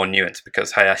a lot more nuanced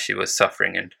because Hayashi was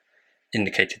suffering and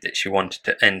indicated that she wanted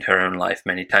to end her own life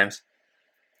many times.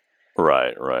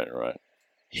 Right.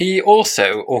 He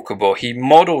also, Okubo, he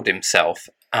modeled himself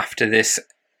after this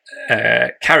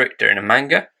character in a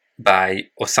manga by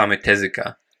Osamu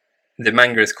Tezuka. The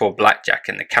manga is called Blackjack,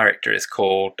 and the character is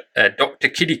called Dr.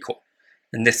 Kiriko.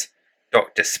 And this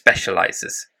doctor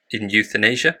specializes in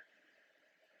euthanasia.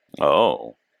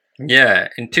 Oh. Yeah,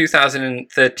 in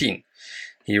 2013,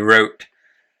 he wrote,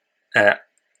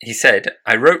 he said,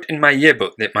 "I wrote in my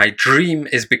yearbook that my dream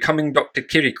is becoming Dr.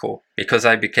 Kiriko because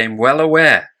I became well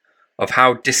aware of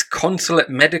how disconsolate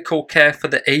medical care for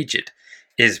the aged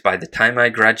is by the time I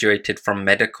graduated from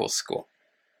medical school."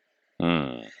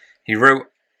 He wrote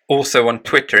also on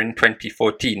Twitter in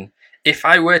 2014, "If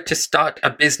I were to start a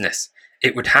business,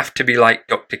 it would have to be like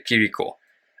Dr. Kiriko.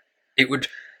 It would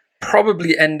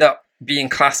probably end up being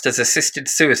classed as assisted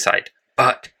suicide,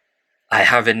 but I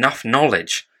have enough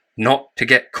knowledge not to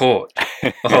get caught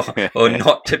or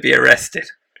not to be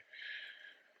arrested."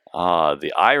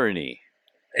 The irony.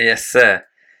 Yes, sir.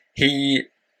 He,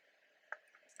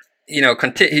 in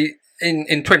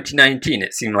 2019,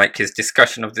 it seemed like his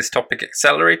discussion of this topic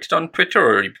accelerated on Twitter,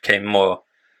 or he became more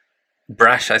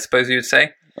brash, I suppose you would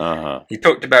say. He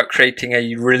talked about creating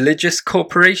a religious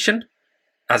corporation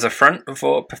as a front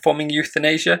for performing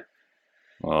euthanasia.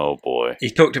 Oh boy. He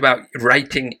talked about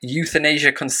writing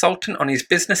euthanasia consultant on his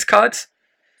business cards.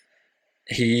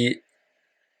 He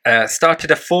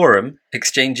started a forum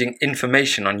exchanging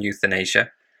information on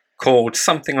euthanasia called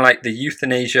something like the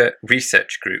Euthanasia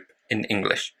Research Group in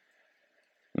English.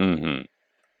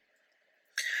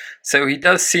 So he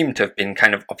does seem to have been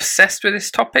kind of obsessed with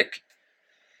this topic.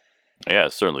 Yeah,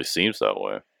 it certainly seems that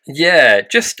way. Yeah,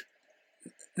 just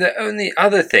the only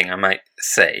other thing I might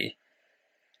say,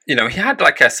 he had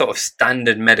like a sort of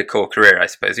standard medical career, I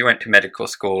suppose. He went to medical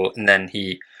school and then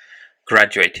he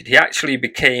graduated. He actually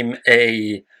became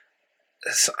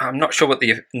I'm not sure what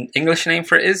the English name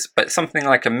for it is, but something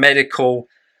like a medical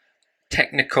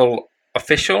technical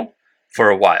official for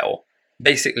a while,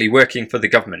 basically working for the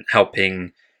government,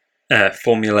 helping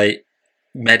formulate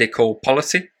medical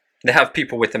policy. They have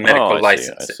people with a medical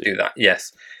license that do that,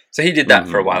 yes. So he did that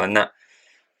for a while, and that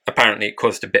apparently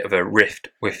caused a bit of a rift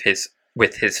with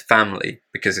his family,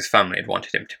 because his family had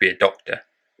wanted him to be a doctor,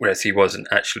 whereas he wasn't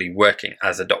actually working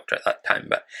as a doctor at that time.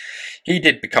 But he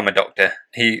did become a doctor.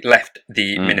 He left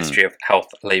the Ministry of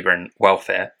Health, Labour and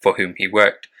Welfare, for whom he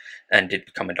worked, and did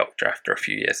become a doctor after a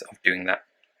few years of doing that.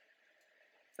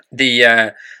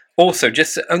 Also,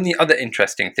 just the only other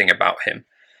interesting thing about him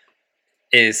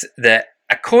is that,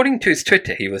 according to his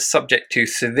Twitter, he was subject to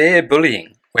severe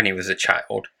bullying when he was a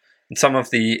child. And some of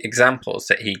the examples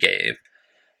that he gave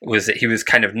was that he was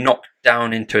kind of knocked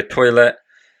down into a toilet.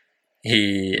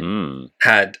 He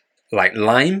had like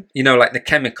lime, like the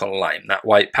chemical lime, that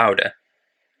white powder.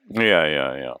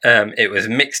 Yeah. It was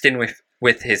mixed in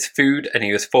with his food, and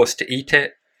he was forced to eat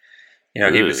it.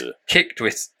 He was Ugh. kicked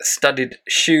with studded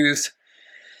shoes.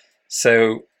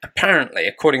 So apparently,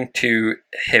 according to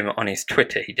him on his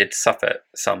Twitter, he did suffer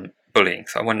some bullying.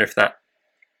 So I wonder if that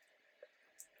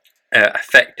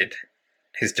affected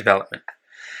his development.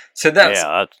 So that's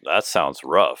that sounds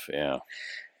rough. Yeah.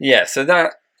 yeah. So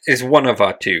that is one of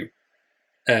our two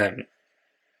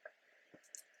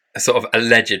sort of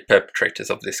alleged perpetrators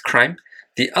of this crime.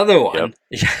 The other one,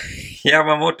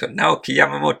 Yamamoto, Naoki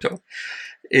Yamamoto,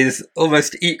 is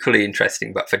almost equally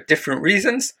interesting, but for different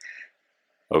reasons.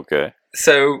 Okay.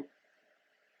 So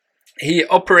he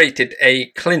operated a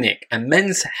clinic, a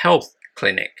men's health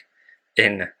clinic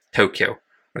in Tokyo,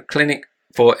 a clinic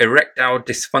for erectile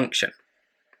dysfunction.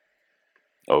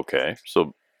 Okay.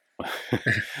 So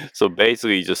so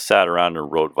basically he just sat around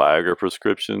and wrote Viagra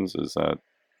prescriptions, is that?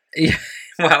 Yeah,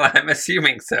 well, I'm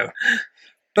assuming so.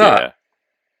 But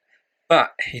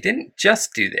he didn't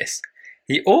just do this.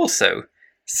 He also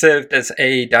served as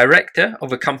a director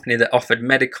of a company that offered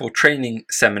medical training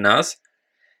seminars.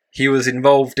 He was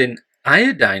involved in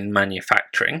iodine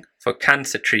manufacturing for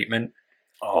cancer treatment.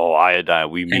 Oh, iodine,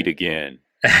 we meet again.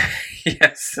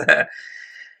 Yes.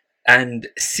 And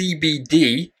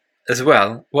CBD as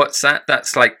well. What's that?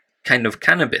 That's like kind of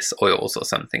cannabis oils or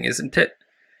something, isn't it?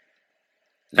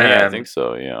 Yeah, I think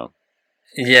so, yeah.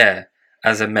 Yeah,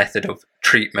 as a method of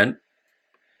treatment.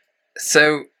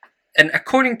 So, and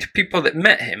according to people that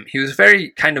met him, he was very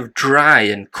kind of dry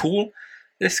and cool.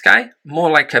 This guy, more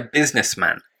like a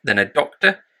businessman than a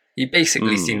doctor. He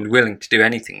basically seemed willing to do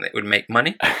anything that would make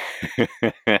money.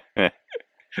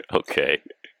 Okay.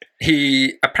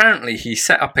 He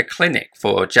set up a clinic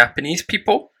for Japanese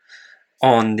people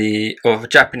or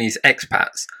Japanese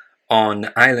expats on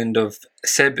the island of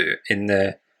Cebu in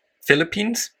the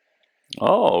Philippines.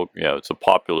 Oh, yeah, it's a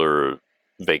popular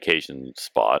vacation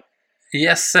spot.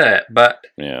 Yes, sir. But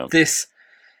Yeah.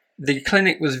 the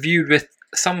clinic was viewed with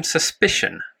some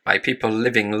suspicion by people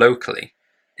living locally,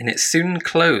 and it soon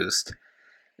closed.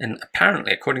 And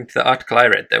apparently, according to the article I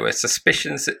read, there were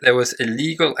suspicions that there was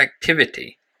illegal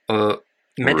activity or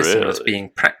medicine was being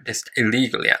practiced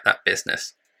illegally at that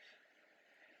business.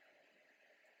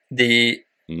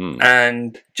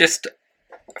 And just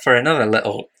for another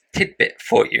little tidbit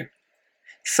for you.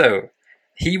 So,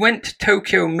 he went to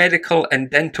Tokyo Medical and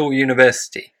Dental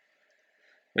University,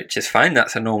 which is fine.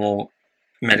 That's a normal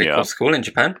medical school in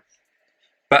Japan.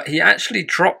 But he actually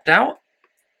dropped out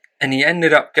and he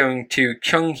ended up going to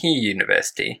Kyunghee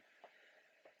University,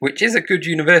 which is a good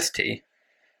university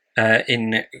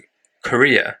in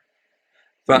Korea.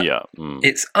 But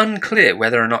it's unclear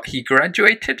whether or not he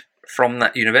graduated from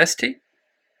that university.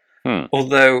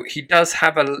 Although he does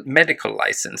have a medical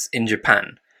license in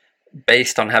Japan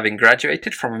based on having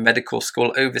graduated from a medical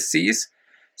school overseas.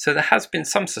 So there has been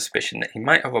some suspicion that he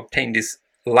might have obtained his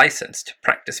license to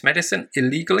practice medicine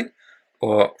illegally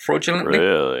or fraudulently.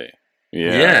 Really?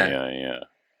 Yeah.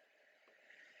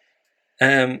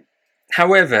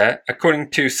 However, according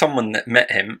to someone that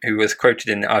met him, who was quoted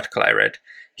in the article I read,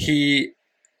 he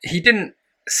didn't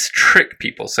trick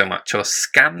people so much or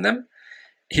scam them.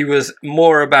 He was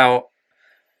more about,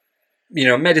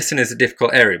 medicine is a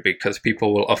difficult area because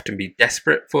people will often be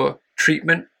desperate for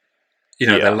treatment.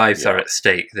 Their lives are at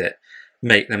stake that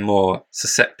make them more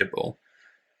susceptible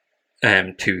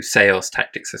to sales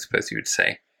tactics, I suppose you would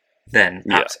say, than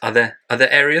perhaps other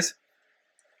areas.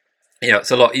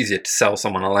 It's a lot easier to sell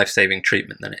someone a life-saving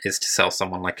treatment than it is to sell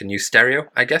someone like a new stereo,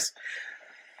 I guess.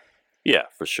 Yeah,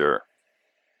 for sure.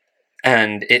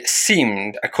 And it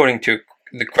seemed, according to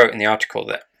the quote in the article,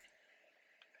 that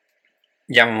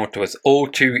Yamamoto was all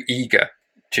too eager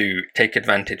to take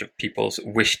advantage of people's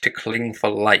wish to cling for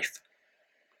life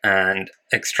and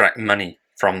extract money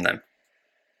from them.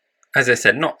 As I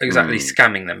said, not exactly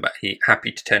scamming them, but he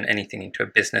happy to turn anything into a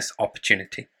business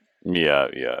opportunity. Yeah.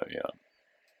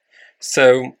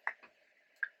 So,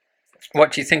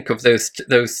 what do you think of those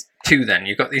two then?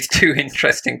 You've got these two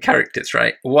interesting characters,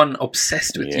 right? One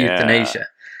obsessed with euthanasia,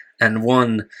 and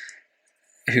one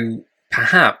who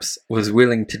perhaps was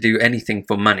willing to do anything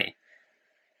for money,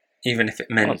 even if it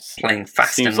meant playing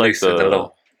fast and loose with the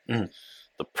law.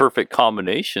 The perfect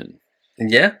combination.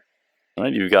 Yeah.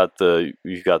 Right? You've got the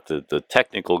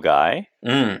technical guy,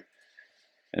 Mm.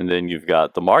 and then you've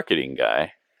got the marketing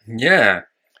guy. Yeah.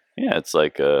 Yeah, it's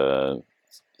like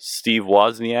Steve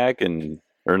Wozniak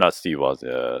or not Steve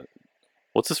Wozniak.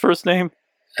 What's his first name?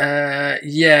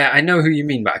 Yeah, I know who you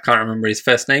mean, but I can't remember his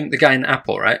first name. The guy in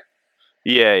Apple, right?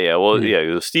 Yeah. Well, yeah,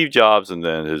 it was Steve Jobs, and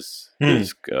then his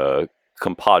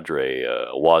compadre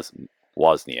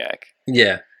Wozniak.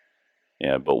 Yeah.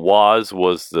 Yeah, but Woz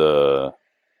was the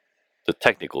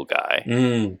technical guy,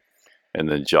 and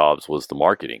then Jobs was the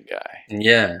marketing guy.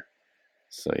 Yeah.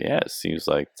 So yeah, it seems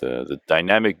like the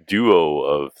dynamic duo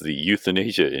of the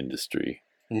euthanasia industry.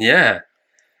 Yeah.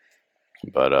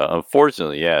 But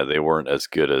unfortunately, yeah, they weren't as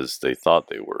good as they thought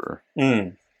they were.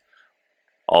 Mm.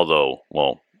 Although,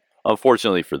 well,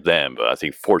 unfortunately for them, but I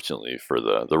think fortunately for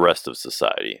the rest of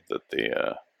society, that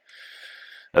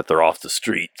they're off the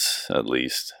streets at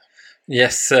least.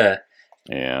 Yes, sir.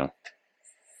 Yeah.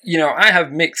 You know, I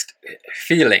have mixed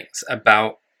feelings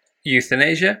about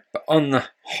euthanasia, but on the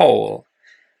whole,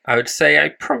 I would say I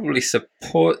probably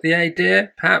support the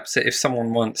idea. Perhaps that if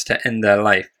someone wants to end their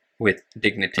life with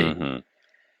dignity, Mm-hmm.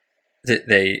 that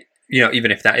they, you know,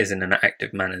 even if that is in an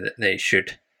active manner, that they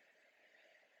should,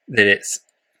 that it's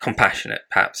compassionate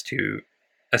perhaps to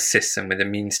assist them with the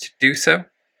means to do so.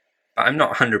 But I'm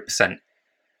not 100%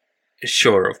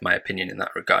 sure of my opinion in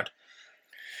that regard.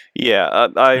 Yeah,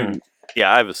 I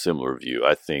have a similar view.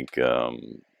 I think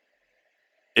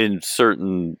in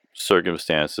certain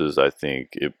circumstances, I think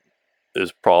it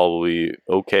is probably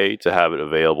okay to have it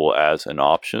available as an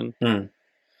option.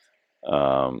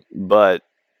 But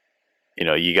you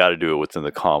know, you got to do it within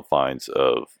the confines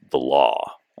of the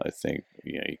law. I think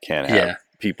you can't have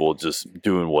people just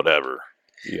doing whatever.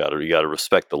 You got to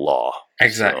respect the law.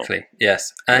 Exactly. So,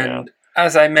 yes, and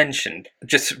as I mentioned,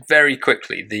 just very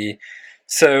quickly,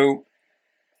 so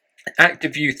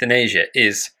active euthanasia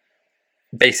is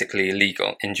basically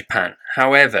illegal in Japan.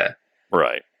 However,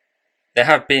 right, there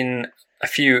have been a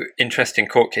few interesting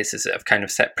court cases that have kind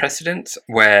of set precedents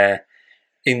where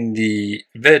in the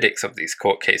verdicts of these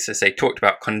court cases, they talked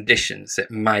about conditions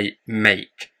that might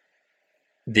make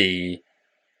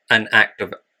an act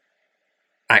of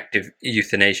active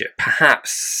euthanasia perhaps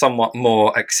somewhat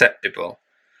more acceptable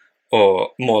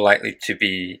or more likely to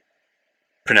be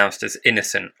pronounced as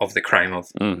innocent of the crime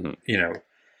of, you know,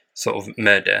 sort of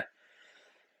murder.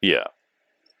 Yeah.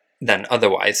 Than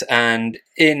otherwise. And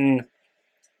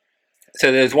so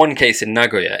there's one case in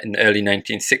Nagoya in the early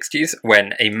 1960s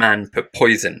when a man put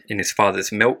poison in his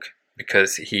father's milk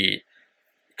because he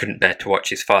couldn't bear to watch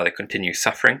his father continue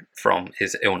suffering from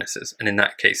his illnesses. And in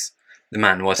that case, the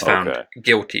man was found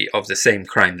guilty of the same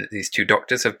crime that these two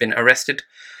doctors have been arrested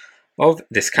of,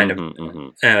 this kind of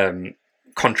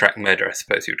contract murder, I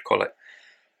suppose you would call it.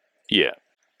 Yeah.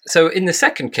 So in the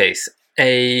second case,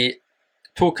 a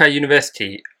Tokai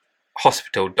University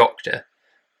hospital doctor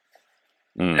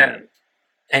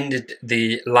ended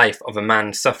the life of a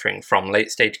man suffering from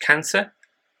late-stage cancer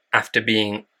after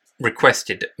being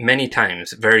requested many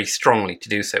times very strongly to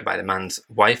do so by the man's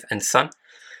wife and son.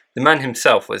 The man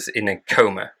himself was in a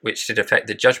coma, which did affect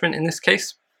the judgment in this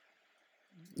case.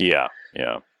 Yeah,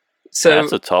 yeah. So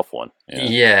that's a tough one.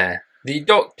 Yeah. The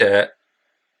doctor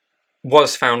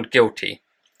was found guilty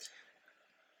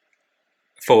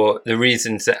for the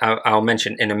reasons that I'll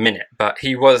mention in a minute, but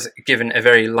he was given a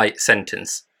very light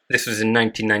sentence. This was in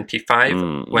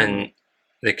 1995 when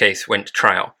the case went to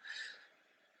trial.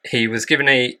 He was given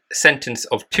a sentence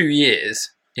of 2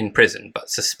 years in prison, but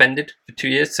suspended for 2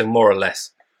 years, so more or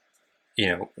less, you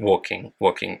know,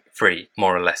 walking free,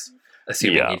 more or less,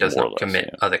 assuming he does not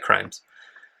commit other crimes.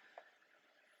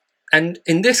 And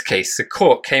in this case, the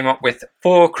court came up with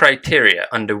 4 criteria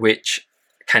under which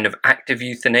kind of active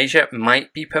euthanasia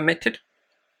might be permitted.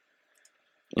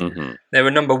 There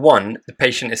were number 1, the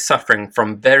patient is suffering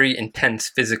from very intense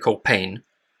physical pain.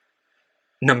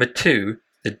 Number 2,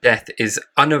 the death is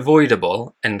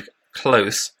unavoidable and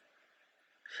close.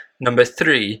 Number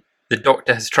 3, the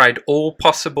doctor has tried all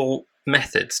possible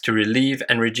methods to relieve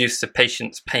and reduce the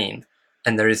patient's pain,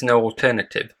 and there is no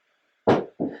alternative.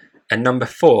 And number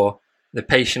 4, the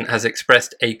patient has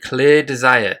expressed a clear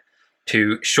desire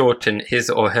to shorten his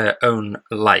or her own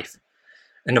life.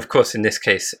 And of course, in this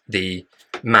case, the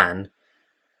man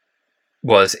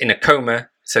was in a coma,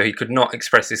 so he could not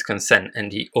express his consent,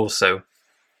 and he also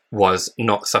was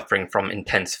not suffering from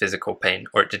intense physical pain,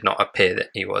 or it did not appear that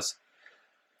he was.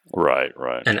 Right.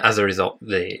 And as a result,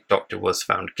 the doctor was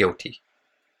found guilty.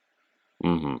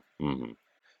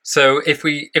 So if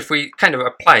we kind of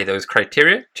apply those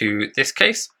criteria to this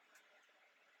case,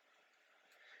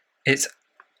 it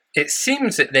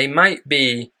seems that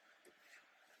the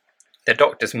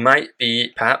doctors might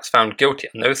be perhaps found guilty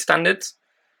on those standards.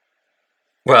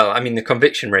 Well, I mean, the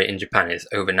conviction rate in Japan is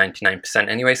over 99%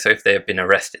 anyway, so if they have been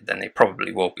arrested, then they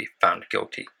probably will be found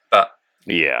guilty. But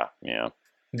yeah.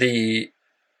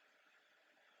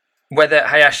 Whether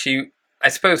I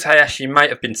suppose Hayashi might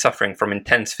have been suffering from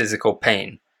intense physical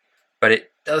pain, but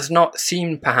it does not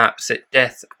seem perhaps that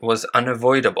death was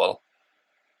unavoidable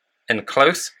and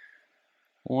close.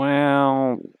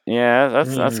 Well, yeah,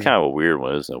 that's kind of a weird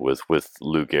one, isn't it? With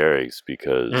Lou Gehrig's,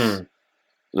 because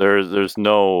there's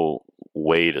no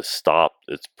way to stop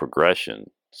its progression.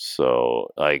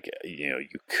 So, like, you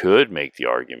could make the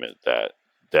argument that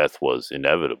death was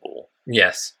inevitable.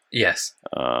 Yes. Yes.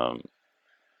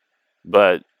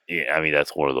 But yeah, I mean,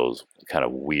 that's one of those kind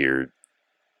of weird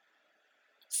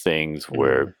things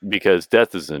where, because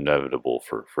death is inevitable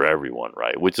for everyone,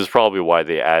 right? Which is probably why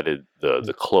they added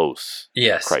the close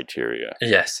Yes. criteria.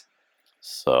 Yes.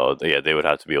 So yeah, they would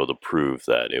have to be able to prove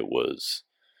that it was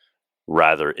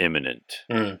rather imminent,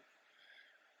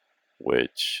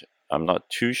 which I'm not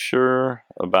too sure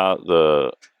about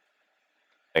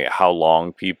how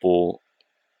long people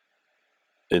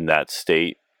in that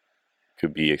state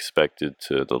could be expected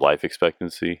to, the life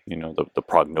expectancy, the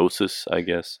prognosis, I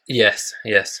guess. Yes.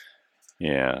 Yes.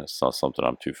 Yeah, it's not something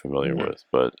I'm too familiar with,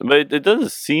 but it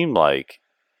doesn't seem like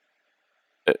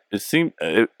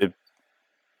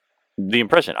the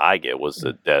impression I get was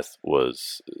that death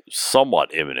was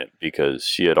somewhat imminent, because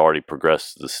she had already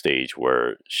progressed to the stage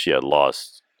where she had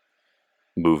lost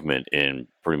movement in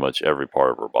pretty much every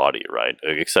part of her body, right?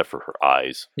 Except for her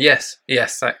eyes. Yes.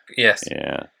 Yes. Yes.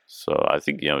 Yeah. So I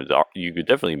think, you could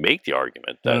definitely make the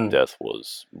argument that death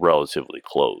was relatively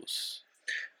close.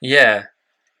 Yeah.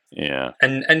 Yeah.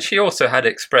 And she also had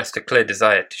expressed a clear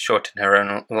desire to shorten her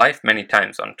own life many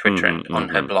times on Twitter and on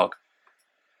her blog.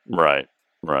 Right.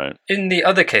 Right. In the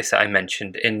other case that I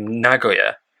mentioned, in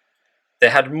Nagoya, they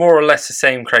had more or less the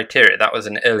same criteria. That was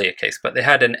an earlier case, but they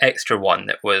had an extra one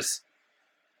that was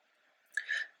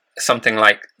something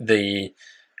like the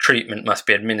treatment must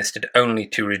be administered only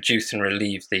to reduce and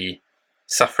relieve the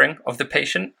suffering of the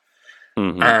patient.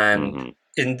 And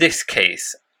in this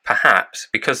case, perhaps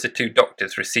because the two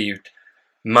doctors received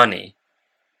money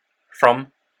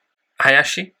from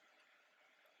Hayashi,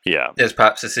 there's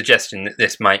perhaps a suggestion that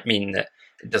this might mean that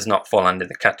it does not fall under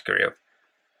the category of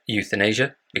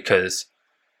euthanasia, because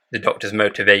the doctor's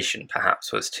motivation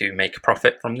perhaps was to make a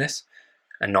profit from this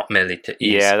and not merely to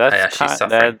ease Hayashi's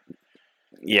suffering.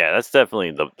 That's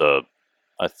definitely the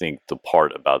I think the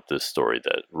part about this story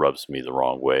that rubs me the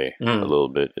wrong way a little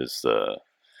bit is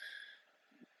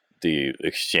the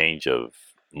exchange of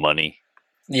money.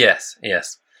 Yes,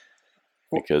 yes.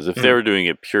 Because if they were doing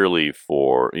it purely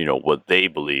for, what they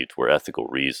believed were ethical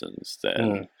reasons,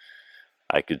 then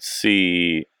I could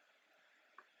see,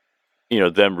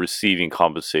 them receiving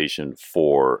compensation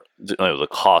for the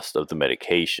cost of the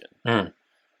medication.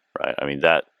 Right? I mean,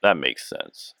 that makes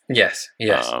sense. Yes,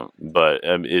 yes. But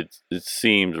it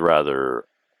seems rather,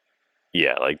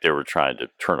 like they were trying to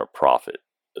turn a profit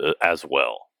as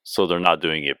well. So they're not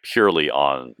doing it purely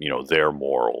on, their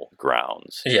moral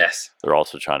grounds. Yes. They're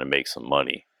also trying to make some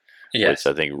money, which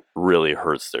I think really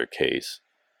hurts their case.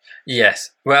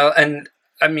 Yes. Well, and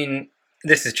I mean,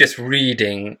 this is just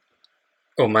reading,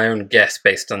 or my own guess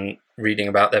based on reading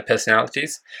about their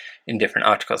personalities in different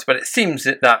articles. But it seems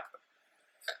that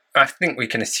I think we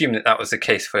can assume that was the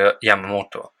case for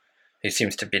Yamamoto, who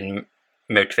seems to have been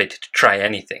motivated to try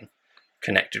anything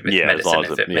connected with medicine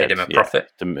if it made him a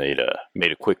profit. Made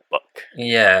a quick buck.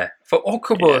 Yeah. For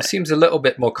Okubo, it seems a little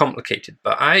bit more complicated,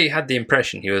 but I had the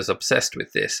impression he was obsessed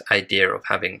with this idea of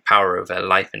having power over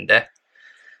life and death.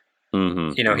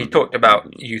 He talked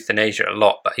about euthanasia a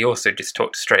lot, but he also just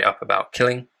talked straight up about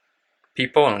killing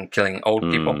people and killing old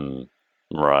people.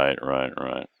 Right.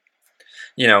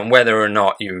 And whether or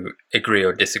not you agree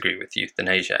or disagree with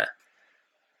euthanasia,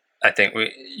 I think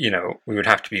we would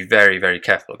have to be very, very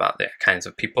careful about the kinds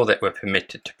of people that were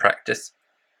permitted to practice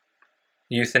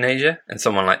euthanasia, and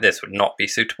someone like this would not be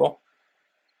suitable.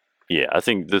 Yeah, I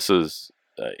think this is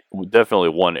definitely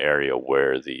one area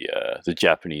where the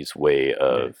Japanese way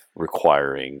of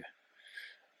requiring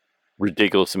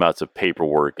ridiculous amounts of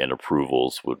paperwork and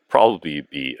approvals would probably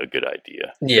be a good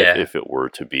idea. Yeah, if it were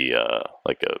to be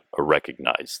like a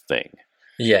recognized thing.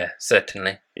 Yeah,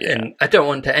 certainly. Yeah. And I don't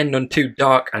want to end on too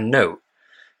dark a note,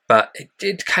 but it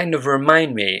did kind of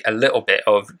remind me a little bit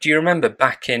of, do you remember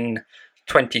back in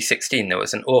 2016 there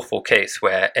was an awful case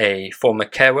where a former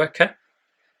care worker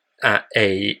at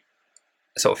a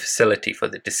sort of facility for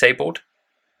the disabled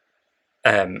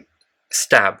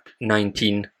stabbed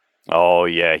 19 Oh,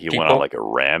 yeah, he people. went on like a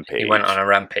rampage. He went on a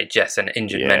rampage, yes, and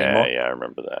injured many more. Yeah, I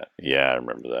remember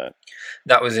that.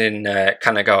 That was in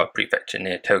Kanagawa Prefecture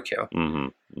near Tokyo.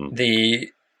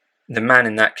 The man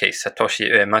in that case,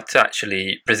 Satoshi Uematsu,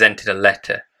 actually presented a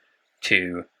letter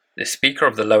to the Speaker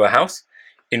of the lower house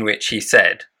in which he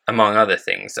said, among other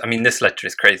things, I mean, this letter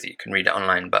is crazy, you can read it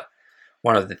online, but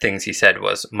one of the things he said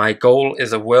was, "My goal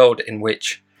is a world in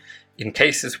which, in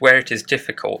cases where it is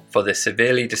difficult for the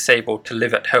severely disabled to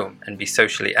live at home and be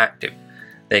socially active,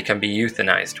 they can be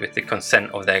euthanized with the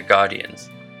consent of their guardians."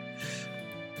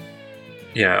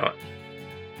 you know,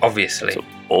 obviously. It's a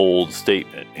bold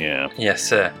statement, yeah. Yes,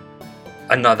 sir.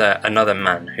 Another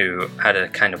man who had a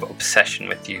kind of obsession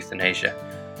with euthanasia.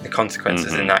 The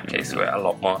consequences in that case were a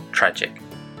lot more tragic.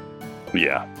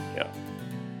 Yeah.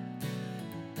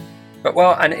 But,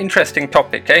 well, an interesting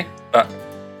topic, eh? But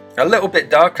a little bit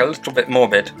dark, a little bit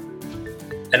morbid.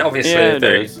 And obviously a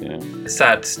very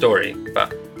sad story,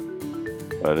 but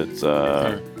it's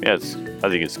I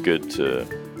think it's good to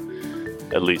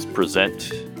at least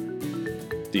present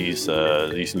these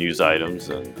news items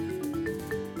and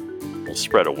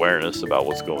spread awareness about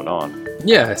what's going on.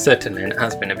 Yeah, certainly, and it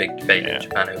has been a big debate in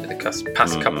Japan over the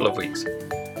past couple of weeks.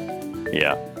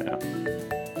 Yeah.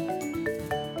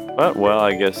 But, well,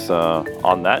 I guess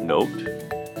on that note,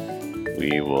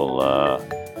 we will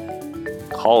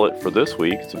call it for this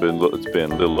week. It's been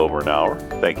a little over an hour.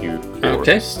 Thank you for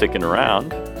sticking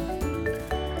around.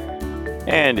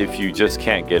 And if you just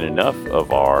can't get enough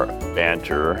of our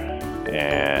banter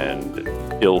and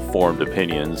ill-formed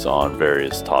opinions on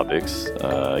various topics,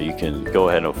 you can go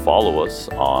ahead and follow us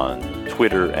on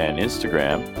Twitter and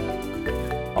Instagram.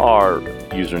 Our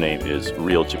username is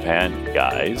Real Japan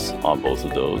Guys on both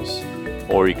of those.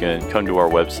 Or you can come to our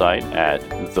website at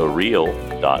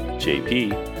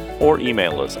thereal.jp or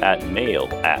email us at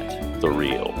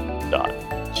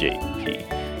mail@thereal.jp.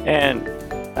 And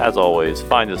as always,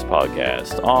 find this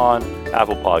podcast on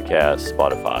Apple Podcasts,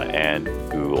 Spotify, and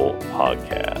Google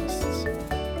Podcasts.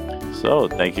 So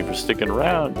thank you for sticking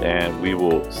around, and we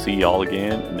will see y'all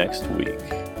again next week.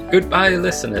 Goodbye,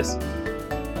 listeners.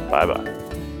 Bye-bye.